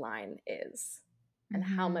where that line is and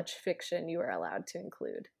how Hmm. much fiction you are allowed to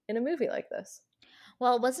include in a movie like this.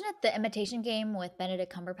 Well, wasn't it The Imitation Game with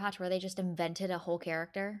Benedict Cumberbatch where they just invented a whole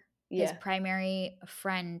character? His Yeah, primary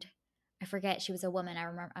friend, I forget, she was a woman. I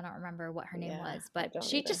don't remember what her name yeah, was, I but don't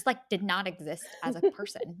she either. just like did not exist as a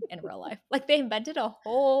person in real life. Like they invented a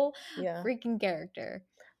whole Yeah. freaking character.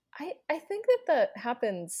 I think that that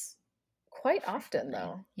happens quite often Frequently.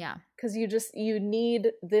 though, Yeah. because you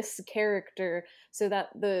need this character so that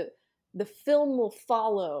the film will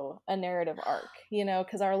follow a narrative arc,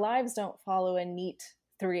 because our lives don't follow a neat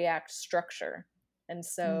 3-act structure, and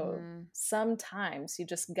so Hmm. sometimes you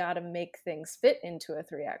just got to make things fit into a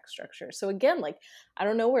 3-act structure. So again, like I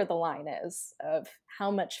don't know where the line is of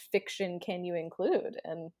how much fiction can you include,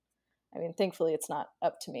 and I mean, thankfully, it's not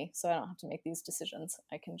up to me, so I don't have to make these decisions.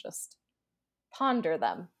 I can just ponder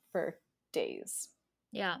them for days.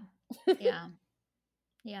 Yeah. Yeah.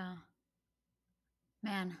 Yeah.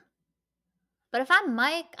 Man. But if I'm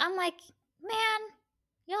Mike, I'm like, man,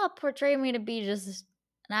 y'all portray me to be just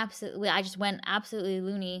an absolutely, I just went absolutely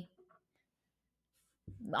loony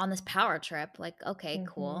on this power trip. Like, okay, Mm-hmm.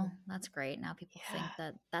 cool. That's great. Now people Yeah. think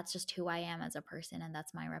that that's just who I am as a person and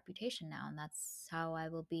that's my reputation now. And that's how I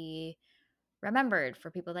will be remembered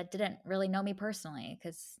for people that didn't really know me personally.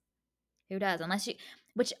 Because who does? Unless you,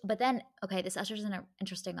 which, but then, okay, this ushers in an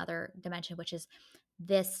interesting other dimension, which is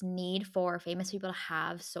this need for famous people to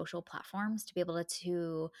have social platforms to be able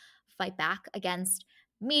to fight back against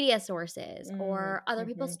media sources or other Mm-hmm.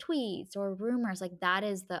 people's tweets or rumors. Like, that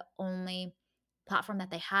is the only platform that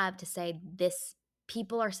they have to say, this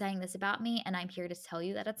people are saying this about me, and I'm here to tell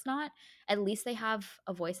you that it's not. At least they have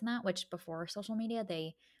a voice in that, which before social media,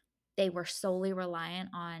 they were solely reliant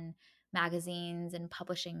on magazines and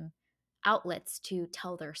publishing outlets to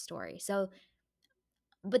tell their story. So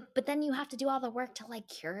but then you have to do all the work to like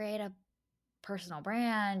curate a personal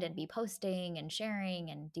brand and be posting and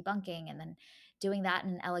sharing and debunking and then doing that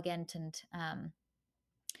in an elegant and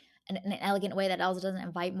in an elegant way that also doesn't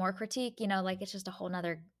invite more critique, like it's just a whole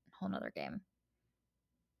nother game.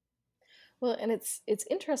 Well, and it's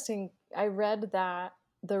interesting. I read that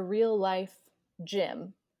the real life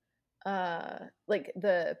Jim, like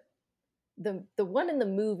the one in the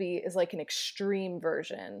movie is like an extreme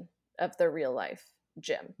version of the real life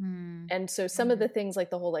Jim. Mm. And so some of Mm-hmm. the things like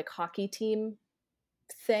the whole like hockey team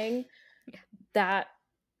thing, Yeah. that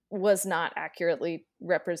was not accurately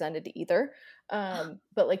represented either.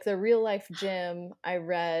 But like the real life Jim, I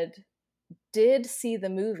read, did see the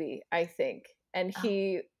movie, I think, and Oh.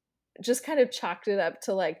 he just kind of chalked it up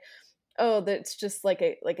to like, oh, that's just like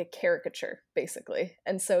a caricature, basically.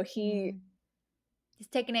 And so he, Mm. He's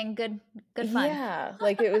taking it in good fun. yeah,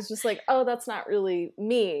 like it was just like, oh, that's not really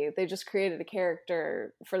me. They just created a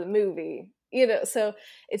character for the movie, So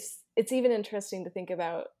it's even interesting to think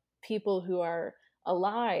about people who are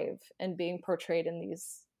alive and being portrayed in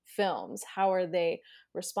these films. How are they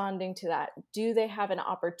responding to that? Do they have an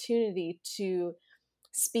opportunity to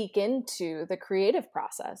speak into the creative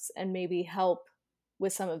process and maybe help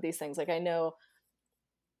with some of these things? Like I know,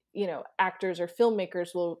 actors or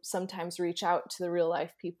filmmakers will sometimes reach out to the real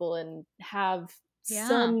life people and have Yeah.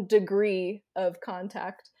 some degree of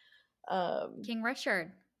contact. um King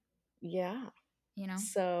Richard, yeah, you know?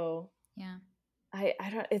 so Yeah. I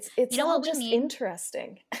don't, it's You know all what we just need?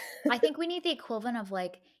 interesting. I think we need the equivalent of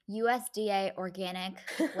like USDA organic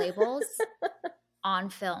labels on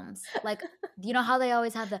films. Like, you know how they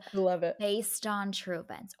always have the I love it. based on true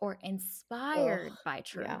events or Oh, inspired by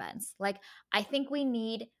true yeah. events? Like, I think we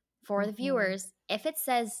need for the Hmm. viewers, if it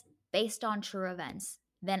says based on true events,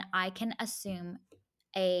 then I can assume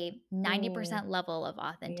a Mm, 90% level of yeah.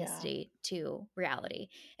 authenticity to reality.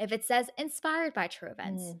 If it says inspired by true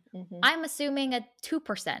events, Mm-hmm. I'm assuming a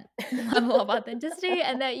 2% level of authenticity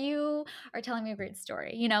and that you are telling me a great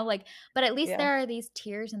story, like, but at least Yeah. there are these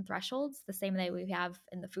tiers and thresholds, the same way we have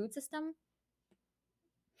in the food system.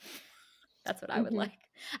 That's what I would Hmm. like.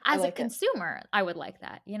 I As a like it. consumer, I would like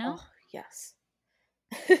that, Oh, yes.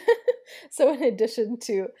 So in addition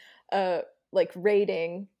to uh like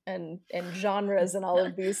rating and genres and all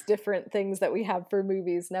of these different things that we have for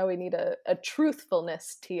movies, now we need a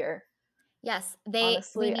truthfulness tier. Yes, we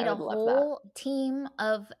Honestly, I need a would love that. whole team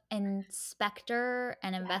of inspector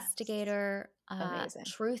and Yes. investigator, Amazing.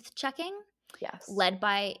 truth checking, Yes. led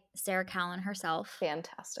by Sarah Callan herself.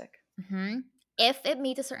 Fantastic. Mhm. If it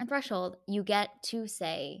meets a certain threshold, you get to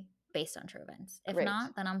say based on true events. If Great.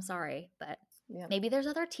 not, then I'm sorry, but Yeah. maybe there's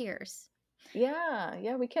other tiers. Yeah,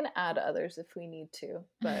 yeah, we can add others if we need to,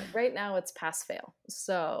 but right now it's pass fail.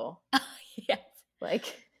 So, Yes.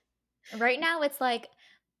 like Right now, it's like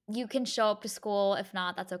you can show up to school. If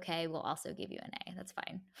not, that's okay. We'll also give you an A. That's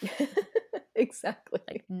fine. Like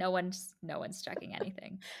exactly. no one's checking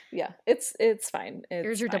anything. Yeah, it's fine.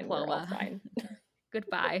 Here's It's your fine. We're all diploma. fine.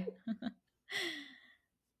 Goodbye.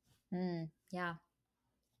 Yeah.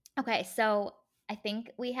 Okay, so I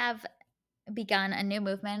think we have begun a new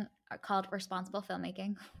movement called responsible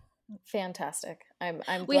filmmaking. Fantastic. I'm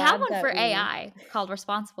We have glad one for that we AI called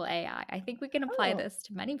responsible AI. I think we can apply Oh, this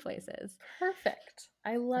to many places. perfect.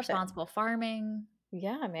 I love it. Responsible farming.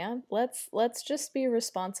 Yeah, man. Let's just be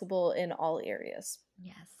responsible in all areas.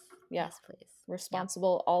 Yes. Yeah. Yes, please. Yep.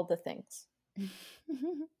 Responsible all the things.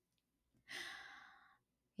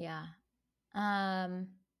 Yeah. Um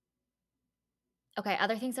okay,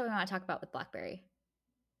 other things that we want to talk about with BlackBerry.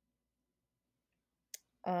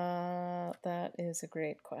 That is a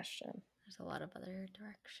great question. There's a lot of other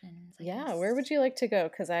directions, I Yeah, guess. where would you like to go?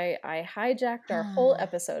 Because I hijacked our whole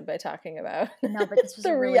episode by talking about No, but this was a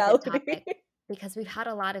the really good reality. topic because we've had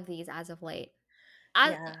a lot of these as of late.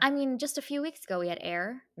 As Yeah. I mean, just a few weeks ago we had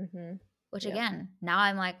Air, Mm-hmm. which Yep. again, now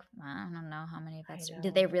I'm like, I don't know how many of I that's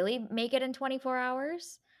did they know. really make it in 24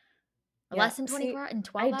 hours? Or Yeah. less than See, 24 in I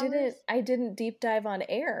 12 didn't hours? I didn't deep dive on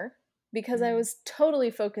Air because I Mm. was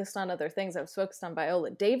totally focused on other things. I was focused on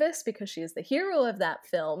Viola Davis because she is the hero of that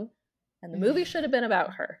film and the movie should have been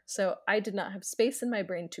about her. So I did not have space in my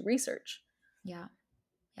brain to research. Yeah.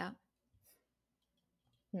 Yeah.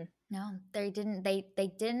 Hmm. No, they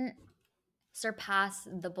didn't surpass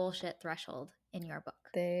the bullshit threshold in your book.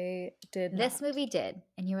 They did This not. movie did.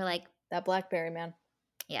 And you were like, That BlackBerry man.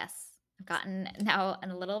 yes, I've gotten now a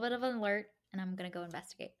little bit of an alert and I'm going to go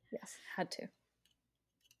investigate. Yes, had to.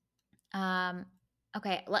 Um,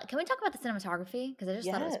 okay, can we talk about the cinematography? Because I just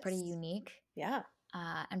thought it was pretty Yes. unique Yeah.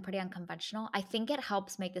 and pretty unconventional. I think it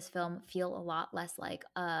helps make this film feel a lot less like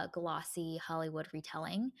a glossy Hollywood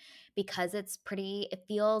retelling because it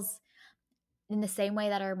feels in the same way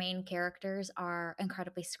that our main characters are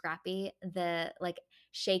incredibly scrappy. The like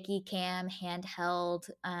shaky cam handheld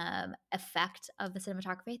effect of the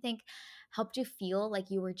cinematography, I think, helped you feel like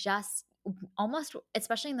you were just almost,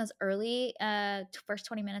 especially in those early first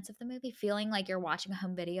 20 minutes of the movie, feeling like you're watching a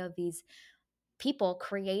home video of these people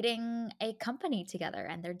creating a company together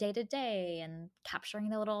and their day to day and capturing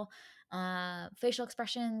the little facial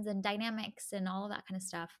expressions and dynamics and all of that kind of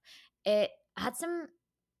stuff. It had some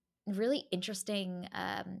really interesting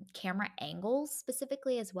camera angles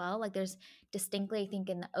specifically as well. Like there's distinctly, I think,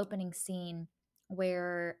 in the opening scene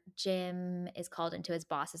where Jim is called into his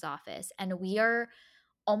boss's office and we are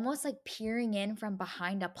almost like peering in from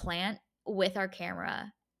behind a plant with our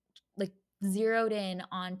camera, like zeroed in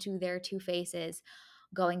onto their two faces,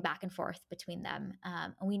 going back and forth between them.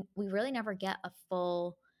 And we really never get a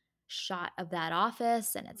full shot of that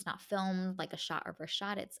office, and it's not filmed like a shot over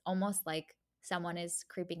shot. It's almost like someone is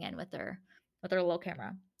creeping in with their little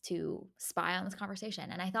camera to spy on this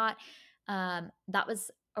conversation. And I thought that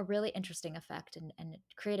was a really interesting effect and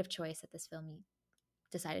creative choice that this film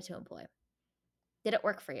decided to employ. Did it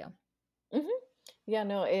work for you? Hmm. Yeah,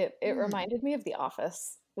 no, it Hmm. reminded me of The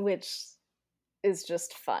Office, which is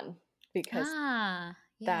just fun because Ah,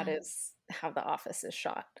 that yeah. is how The Office is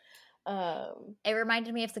shot. Um, It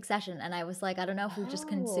reminded me of Succession, and I was like, I don't know if we're just oh,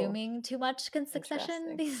 consuming too much Succession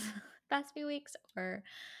interesting. these past few weeks, or,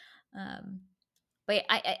 um, but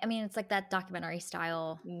I mean, it's like that documentary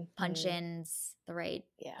style Hmm. punch-ins, the right,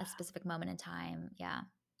 Yeah. a specific moment in time. Yeah,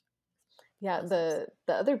 Yeah, close ups.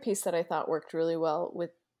 the other piece that I thought worked really well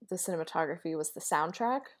with the cinematography was the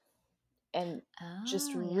soundtrack and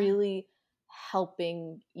just Oh yeah. really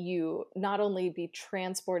helping you not only be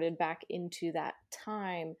transported back into that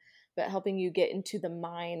time but helping you get into the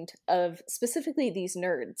mind of specifically these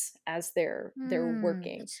nerds as they're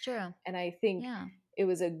working. That's true. And I think Yeah. it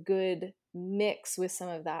was a good mix with some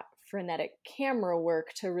of that frenetic camera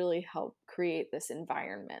work to really help create this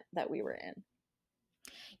environment that we were in.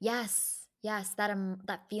 Yes. Yes.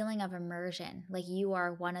 That feeling of immersion, like you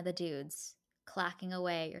are one of the dudes clacking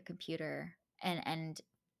away at your computer, and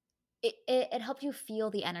it helped you feel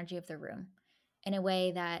the energy of the room. in a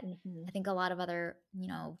way that Mm-hmm. I think a lot of other,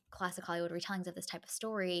 classic Hollywood retellings of this type of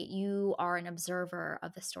story, you are an observer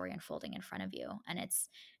of the story unfolding in front of you. And it's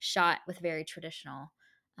shot with very traditional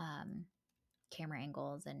um, camera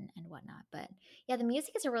angles and whatnot. But yeah, the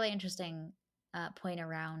music is a really interesting point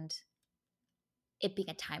around it being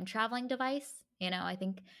a time traveling device. I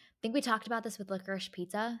think we talked about this with Licorice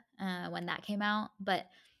Pizza when that came out, but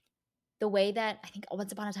the way that I think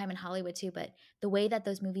Once Upon a Time in Hollywood too, but the way that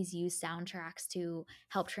those movies use soundtracks to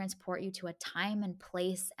help transport you to a time and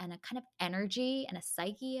place and a kind of energy and a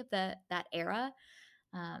psyche of that era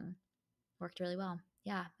um, worked really well.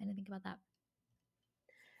 Yeah, I didn't think about that.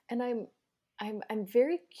 And I'm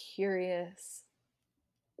very curious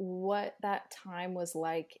what that time was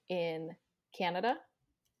like in Canada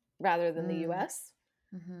rather than the Mm, US.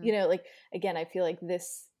 hmm Like, again, I feel like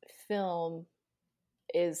this film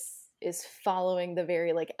is following the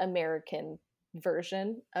very like American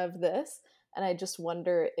version of this, and I just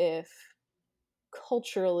wonder if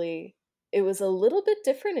culturally it was a little bit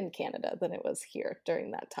different in Canada than it was here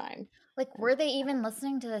during that time. Like, Um, were they even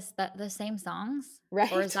listening to the same songs,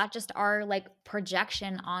 or is right? that just our like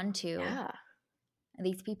projection onto Yeah.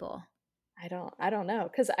 these people? I don't know,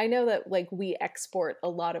 cuz I know that like we export a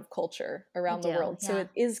lot of culture We around the do, world. So yeah. it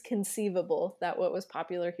is conceivable that what was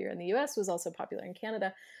popular here in the US was also popular in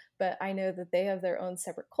Canada, but I know that they have their own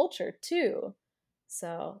separate culture too.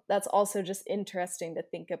 So that's also just interesting to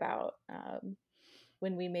think about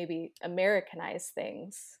when we maybe Americanize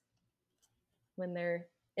things when they're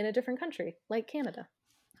in a different country, like Canada.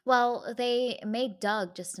 Well, they made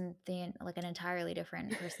Doug just like an entirely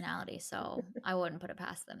different personality, so I wouldn't put it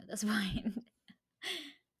past them at this point.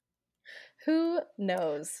 Who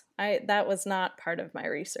knows? I That was not part of my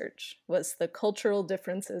research. Was the cultural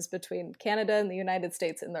differences between Canada and the United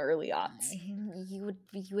States in the early aughts. You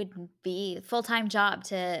would be full-time job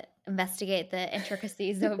to investigate the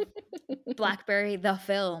intricacies of BlackBerry the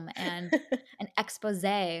film and an expose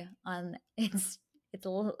on its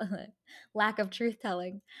lack of truth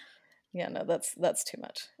telling. Yeah, no, that's too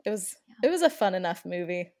much. Yeah, it was a fun enough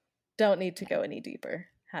movie. Don't need to yeah, go any deeper.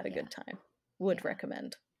 Had a yeah, good time. Would yeah.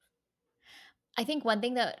 recommend. I think one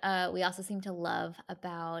thing that we also seem to love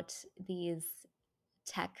about these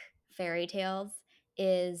tech fairy tales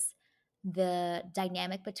is the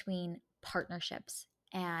dynamic between partnerships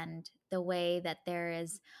and the way that there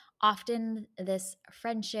is often this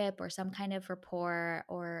friendship or some kind of rapport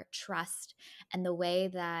or trust, and the way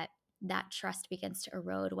that that trust begins to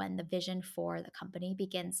erode when the vision for the company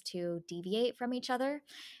begins to deviate from each other.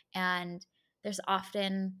 And there's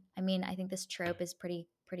often, I mean, I think this trope is pretty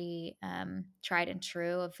tried and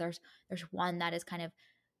true. If there's one that is kind of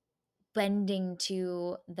bending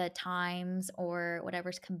to the times or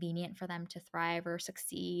whatever's convenient for them to thrive or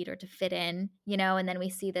succeed or to fit in, and then we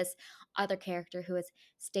see this other character who has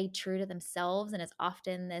stayed true to themselves and is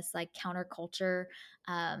often this like counterculture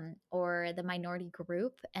or the minority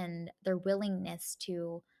group, and their willingness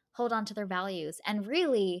to hold on to their values. And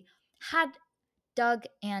really, had Doug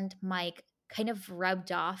and Mike kind of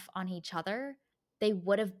rubbed off on each other, they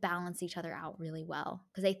would have balanced each other out really well.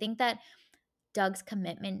 Because I think that Doug's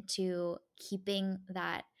commitment to keeping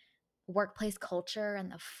that workplace culture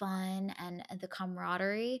and the fun and the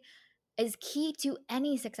camaraderie is key to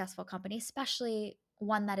any successful company, especially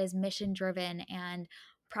one that is mission driven and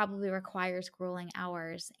probably requires grueling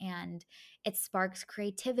hours, and it sparks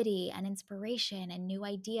creativity and inspiration and new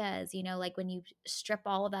ideas. Like when you strip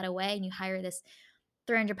all of that away and you hire this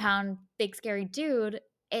 300-pound big scary dude,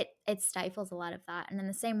 it stifles a lot of that. And in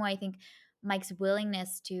the same way, I think Mike's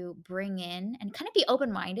willingness to bring in and kind of be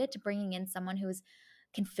open-minded to bringing in someone who's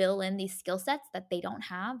can fill in these skill sets that they don't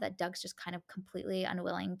have, that Doug's just kind of completely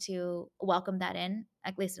unwilling to welcome that in,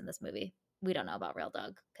 at least in this movie. We don't know about real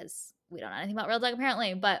Doug because we don't know anything about real Doug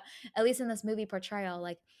apparently, but at least in this movie portrayal,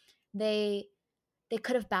 like they they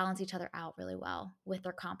could have balanced each other out really well with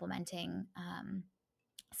their complementing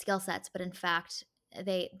skill sets, but in fact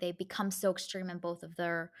they become so extreme in both of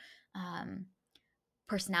their um,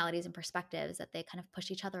 personalities and perspectives that they kind of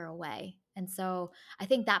push each other away. And so I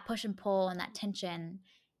think that push and pull and that tension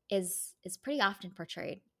is pretty often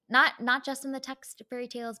portrayed, not just in the text fairy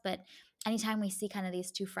tales, but anytime we see kind of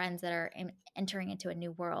these two friends that are entering into a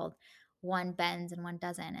new world, one bends and one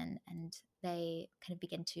doesn't, and they kind of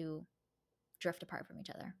begin to drift apart from each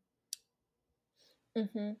other.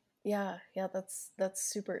 Mm-hmm. Yeah, yeah, that's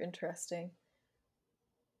super interesting.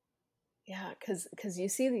 Yeah, because you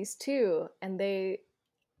see these two, and they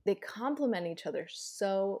complement each other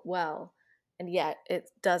so well, and yet it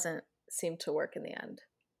doesn't seem to work in the end.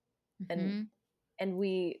 And Mm-hmm.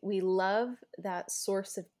 we love that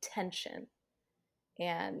source of tension,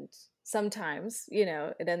 and sometimes, you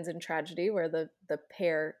know, it ends in tragedy where the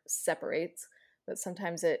pair separates, but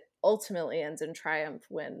sometimes it ultimately ends in triumph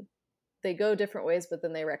when they go different ways, but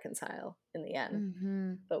then they reconcile in the end.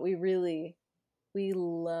 Mm-hmm. But we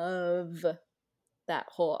love that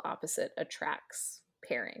whole opposite attracts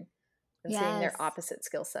pairing and seeing their Yes. opposite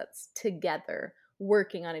skill sets together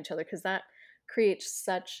working on each other, because that creates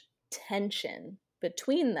such tension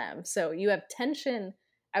between them. So you have tension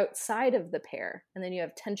outside of the pair, and then you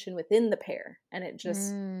have tension within the pair, and it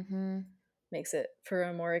just Mm-hmm. makes it for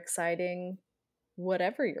a more exciting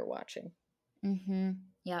whatever you're watching. Mm-hmm.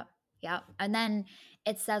 Yep. Yep. And then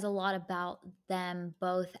it says a lot about them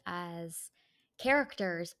both as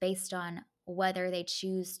characters based on whether they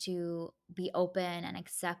choose to be open and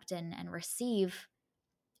accept and receive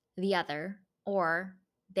the other, or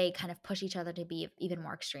they kind of push each other to be even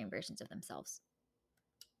more extreme versions of themselves.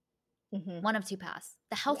 Mm-hmm. One of two paths.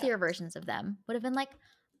 The Yes. healthier versions of them would have been like,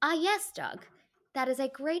 ah, yes, Doug, that is a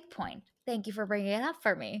great point. Thank you for bringing it up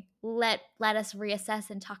for me. Let us reassess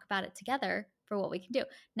and talk about it together for what we can do.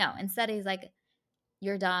 No, instead he's like,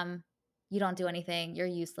 you're dumb. You don't do anything. You're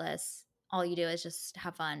useless. All you do is just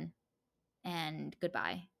have fun and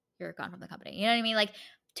goodbye. You're gone from the company. You know what I mean? Like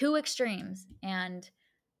two extremes. And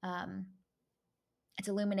um, it's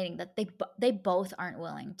illuminating that they both aren't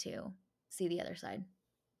willing to see the other side,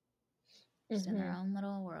 just in their Mm-hmm. own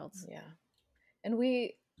little worlds. Yeah. And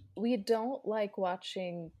we don't like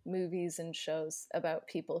watching movies and shows about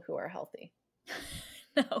people who are healthy,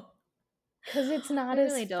 No, because it's not we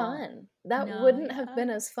as really don't. fun. That No, wouldn't have yeah, been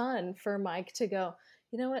as fun for Mike to go,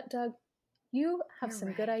 you know what, Doug, you have you're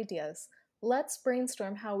some good right. ideas. Let's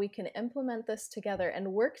brainstorm how we can implement this together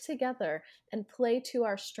and work together and play to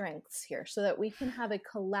our strengths here so that we can have a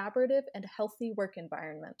collaborative and healthy work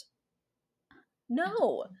environment.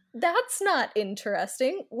 No, that's not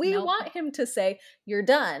interesting. We Nope. want him to say, you're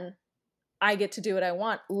done. I get to do what I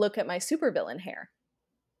want. Look at my supervillain hair.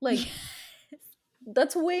 Like, Yes.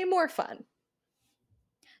 that's way more fun.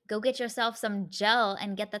 Go get yourself some gel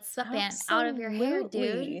and get that sweatband out of your hair, dude.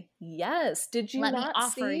 Absolutely. Yes. Did you Let me not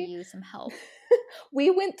offer see? you some help. We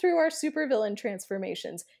went through our supervillain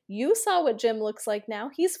transformations. You saw what Jim looks like now.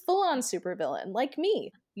 He's full on supervillain, like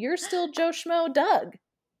me. You're still Joe Schmo Doug.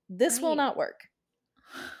 This will Right. not work.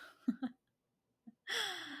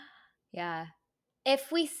 Yeah.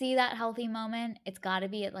 If we see that healthy moment, it's got to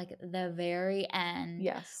be at like the very end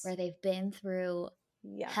Yes. where they've been through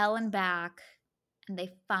Yes. hell and back and they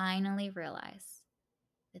finally realize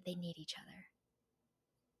that they need each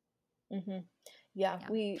other. Mm-hmm. Yeah, Yeah.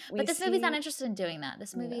 we But this movie's not see. interested in doing that.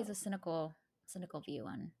 This movie is No. a cynical view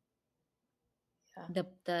on Yeah.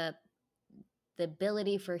 the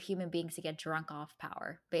ability for human beings to get drunk off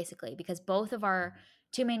power, basically, because both of our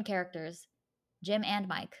two main characters, Jim and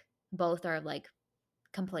Mike, both are like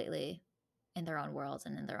completely in their own worlds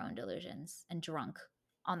and in their own delusions and drunk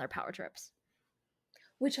on their power trips.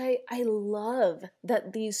 Which I love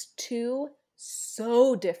that these two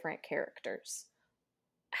so different characters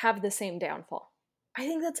have the same downfall. I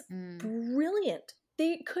think that's Mm, brilliant.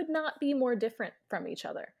 They could not be more different from each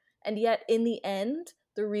other. And yet, in the end,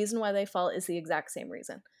 the reason why they fall is the exact same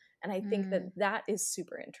reason. And I think that mm, that is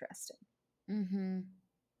super interesting. mm-hmm.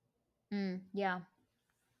 Yeah.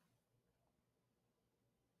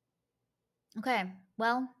 Okay.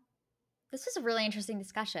 Well, this was a really interesting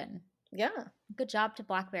discussion. Yeah. Good job to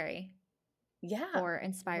BlackBerry Yeah. for Well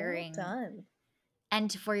inspiring done.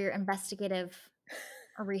 and for your investigative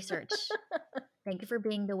research. Thank you for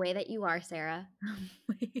being the way that you are, Sarah.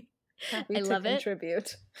 Happy I to love it.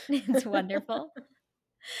 contribute. It's wonderful.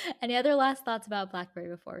 Any other last thoughts about BlackBerry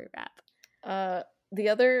before we wrap? uh, the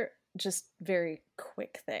other just very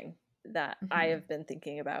quick thing that I Mm-hmm. have been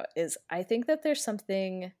thinking about is I think that there's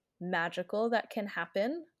something magical that can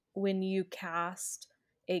happen when you cast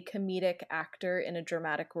a comedic actor in a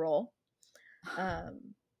dramatic role.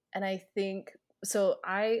 Um, and I think so.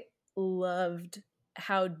 I loved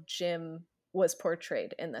how Jim was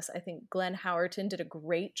portrayed in this. I think Glenn Howerton did a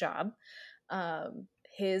great job.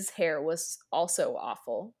 His hair was also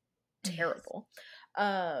awful, Yes. terrible.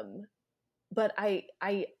 Um, but I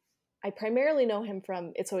primarily know him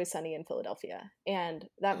from It's Always Sunny in Philadelphia, and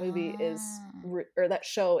that movie is Oh. or that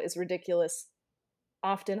show is ridiculous,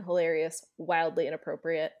 often hilarious, wildly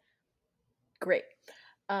inappropriate, great.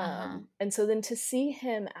 Uh-huh. And so then to see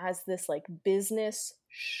him as this like business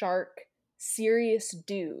shark, serious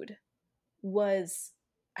dude was,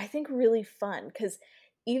 I think, really fun because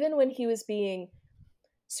even when he was being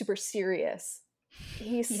super serious,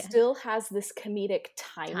 he Yes. still has this comedic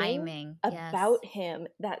timing Timing. Yes. about him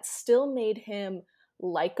that still made him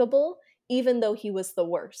likable, even though he was the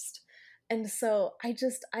worst. And so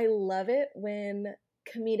I love it when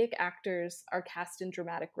comedic actors are cast in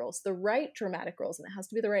dramatic roles, the right dramatic roles, and it has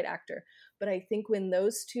to be the right actor. But I think when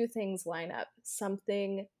those two things line up,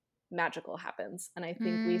 something magical happens. And I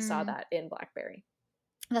think we saw Mm, that in BlackBerry.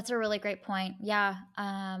 that's a really great point. Yeah.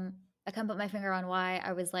 I can't put my finger on why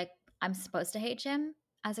I was like, I'm supposed to hate Jim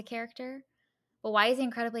as a character, but why is he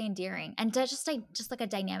incredibly endearing? And just like a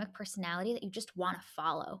dynamic personality that you just want to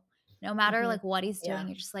follow. No matter Hmm. like what he's Yeah. doing,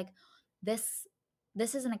 you're just like, this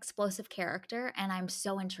this is an explosive character, and I'm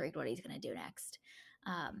so intrigued what he's gonna do next.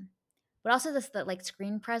 Um, but also this the like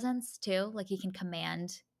screen presence too. Like he can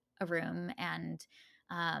command a room, and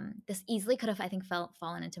this easily could have, I think,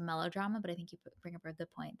 fallen into melodrama. But I think you bring up the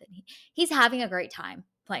point that he's having a great time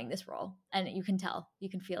playing this role, and you can tell, you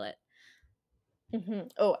can feel it. Hmm.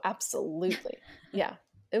 Oh, absolutely. Yeah.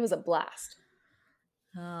 It was a blast.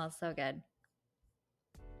 Oh, so good.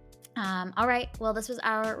 All right. Well, this was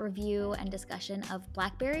our review and discussion of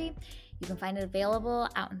BlackBerry. You can find it available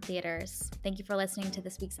out in theaters. Thank you for listening to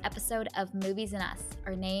this week's episode of Movies and Us.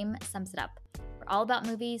 Our name sums it up. We're all about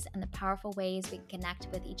movies and the powerful ways we can connect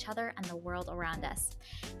with each other and the world around us.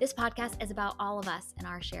 This podcast is about all of us and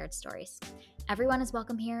our shared stories. Everyone is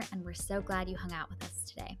welcome here, and we're so glad you hung out with us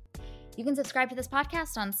today. You can subscribe to this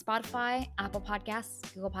podcast on Spotify, Apple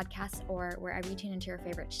Podcasts, Google Podcasts, or wherever you tune into your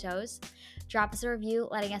favorite shows. Drop us a review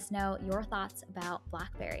letting us know your thoughts about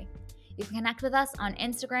BlackBerry. You can connect with us on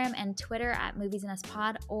Instagram and Twitter at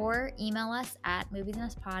MoviesAndUsPod, or email us at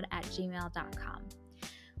moviesanduspod@gmail.com.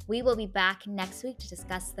 We will be back next week to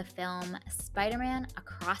discuss the film Spider-Man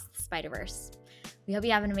Across the Spider-Verse. We hope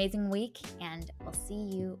you have an amazing week, and we'll see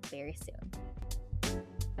you very soon.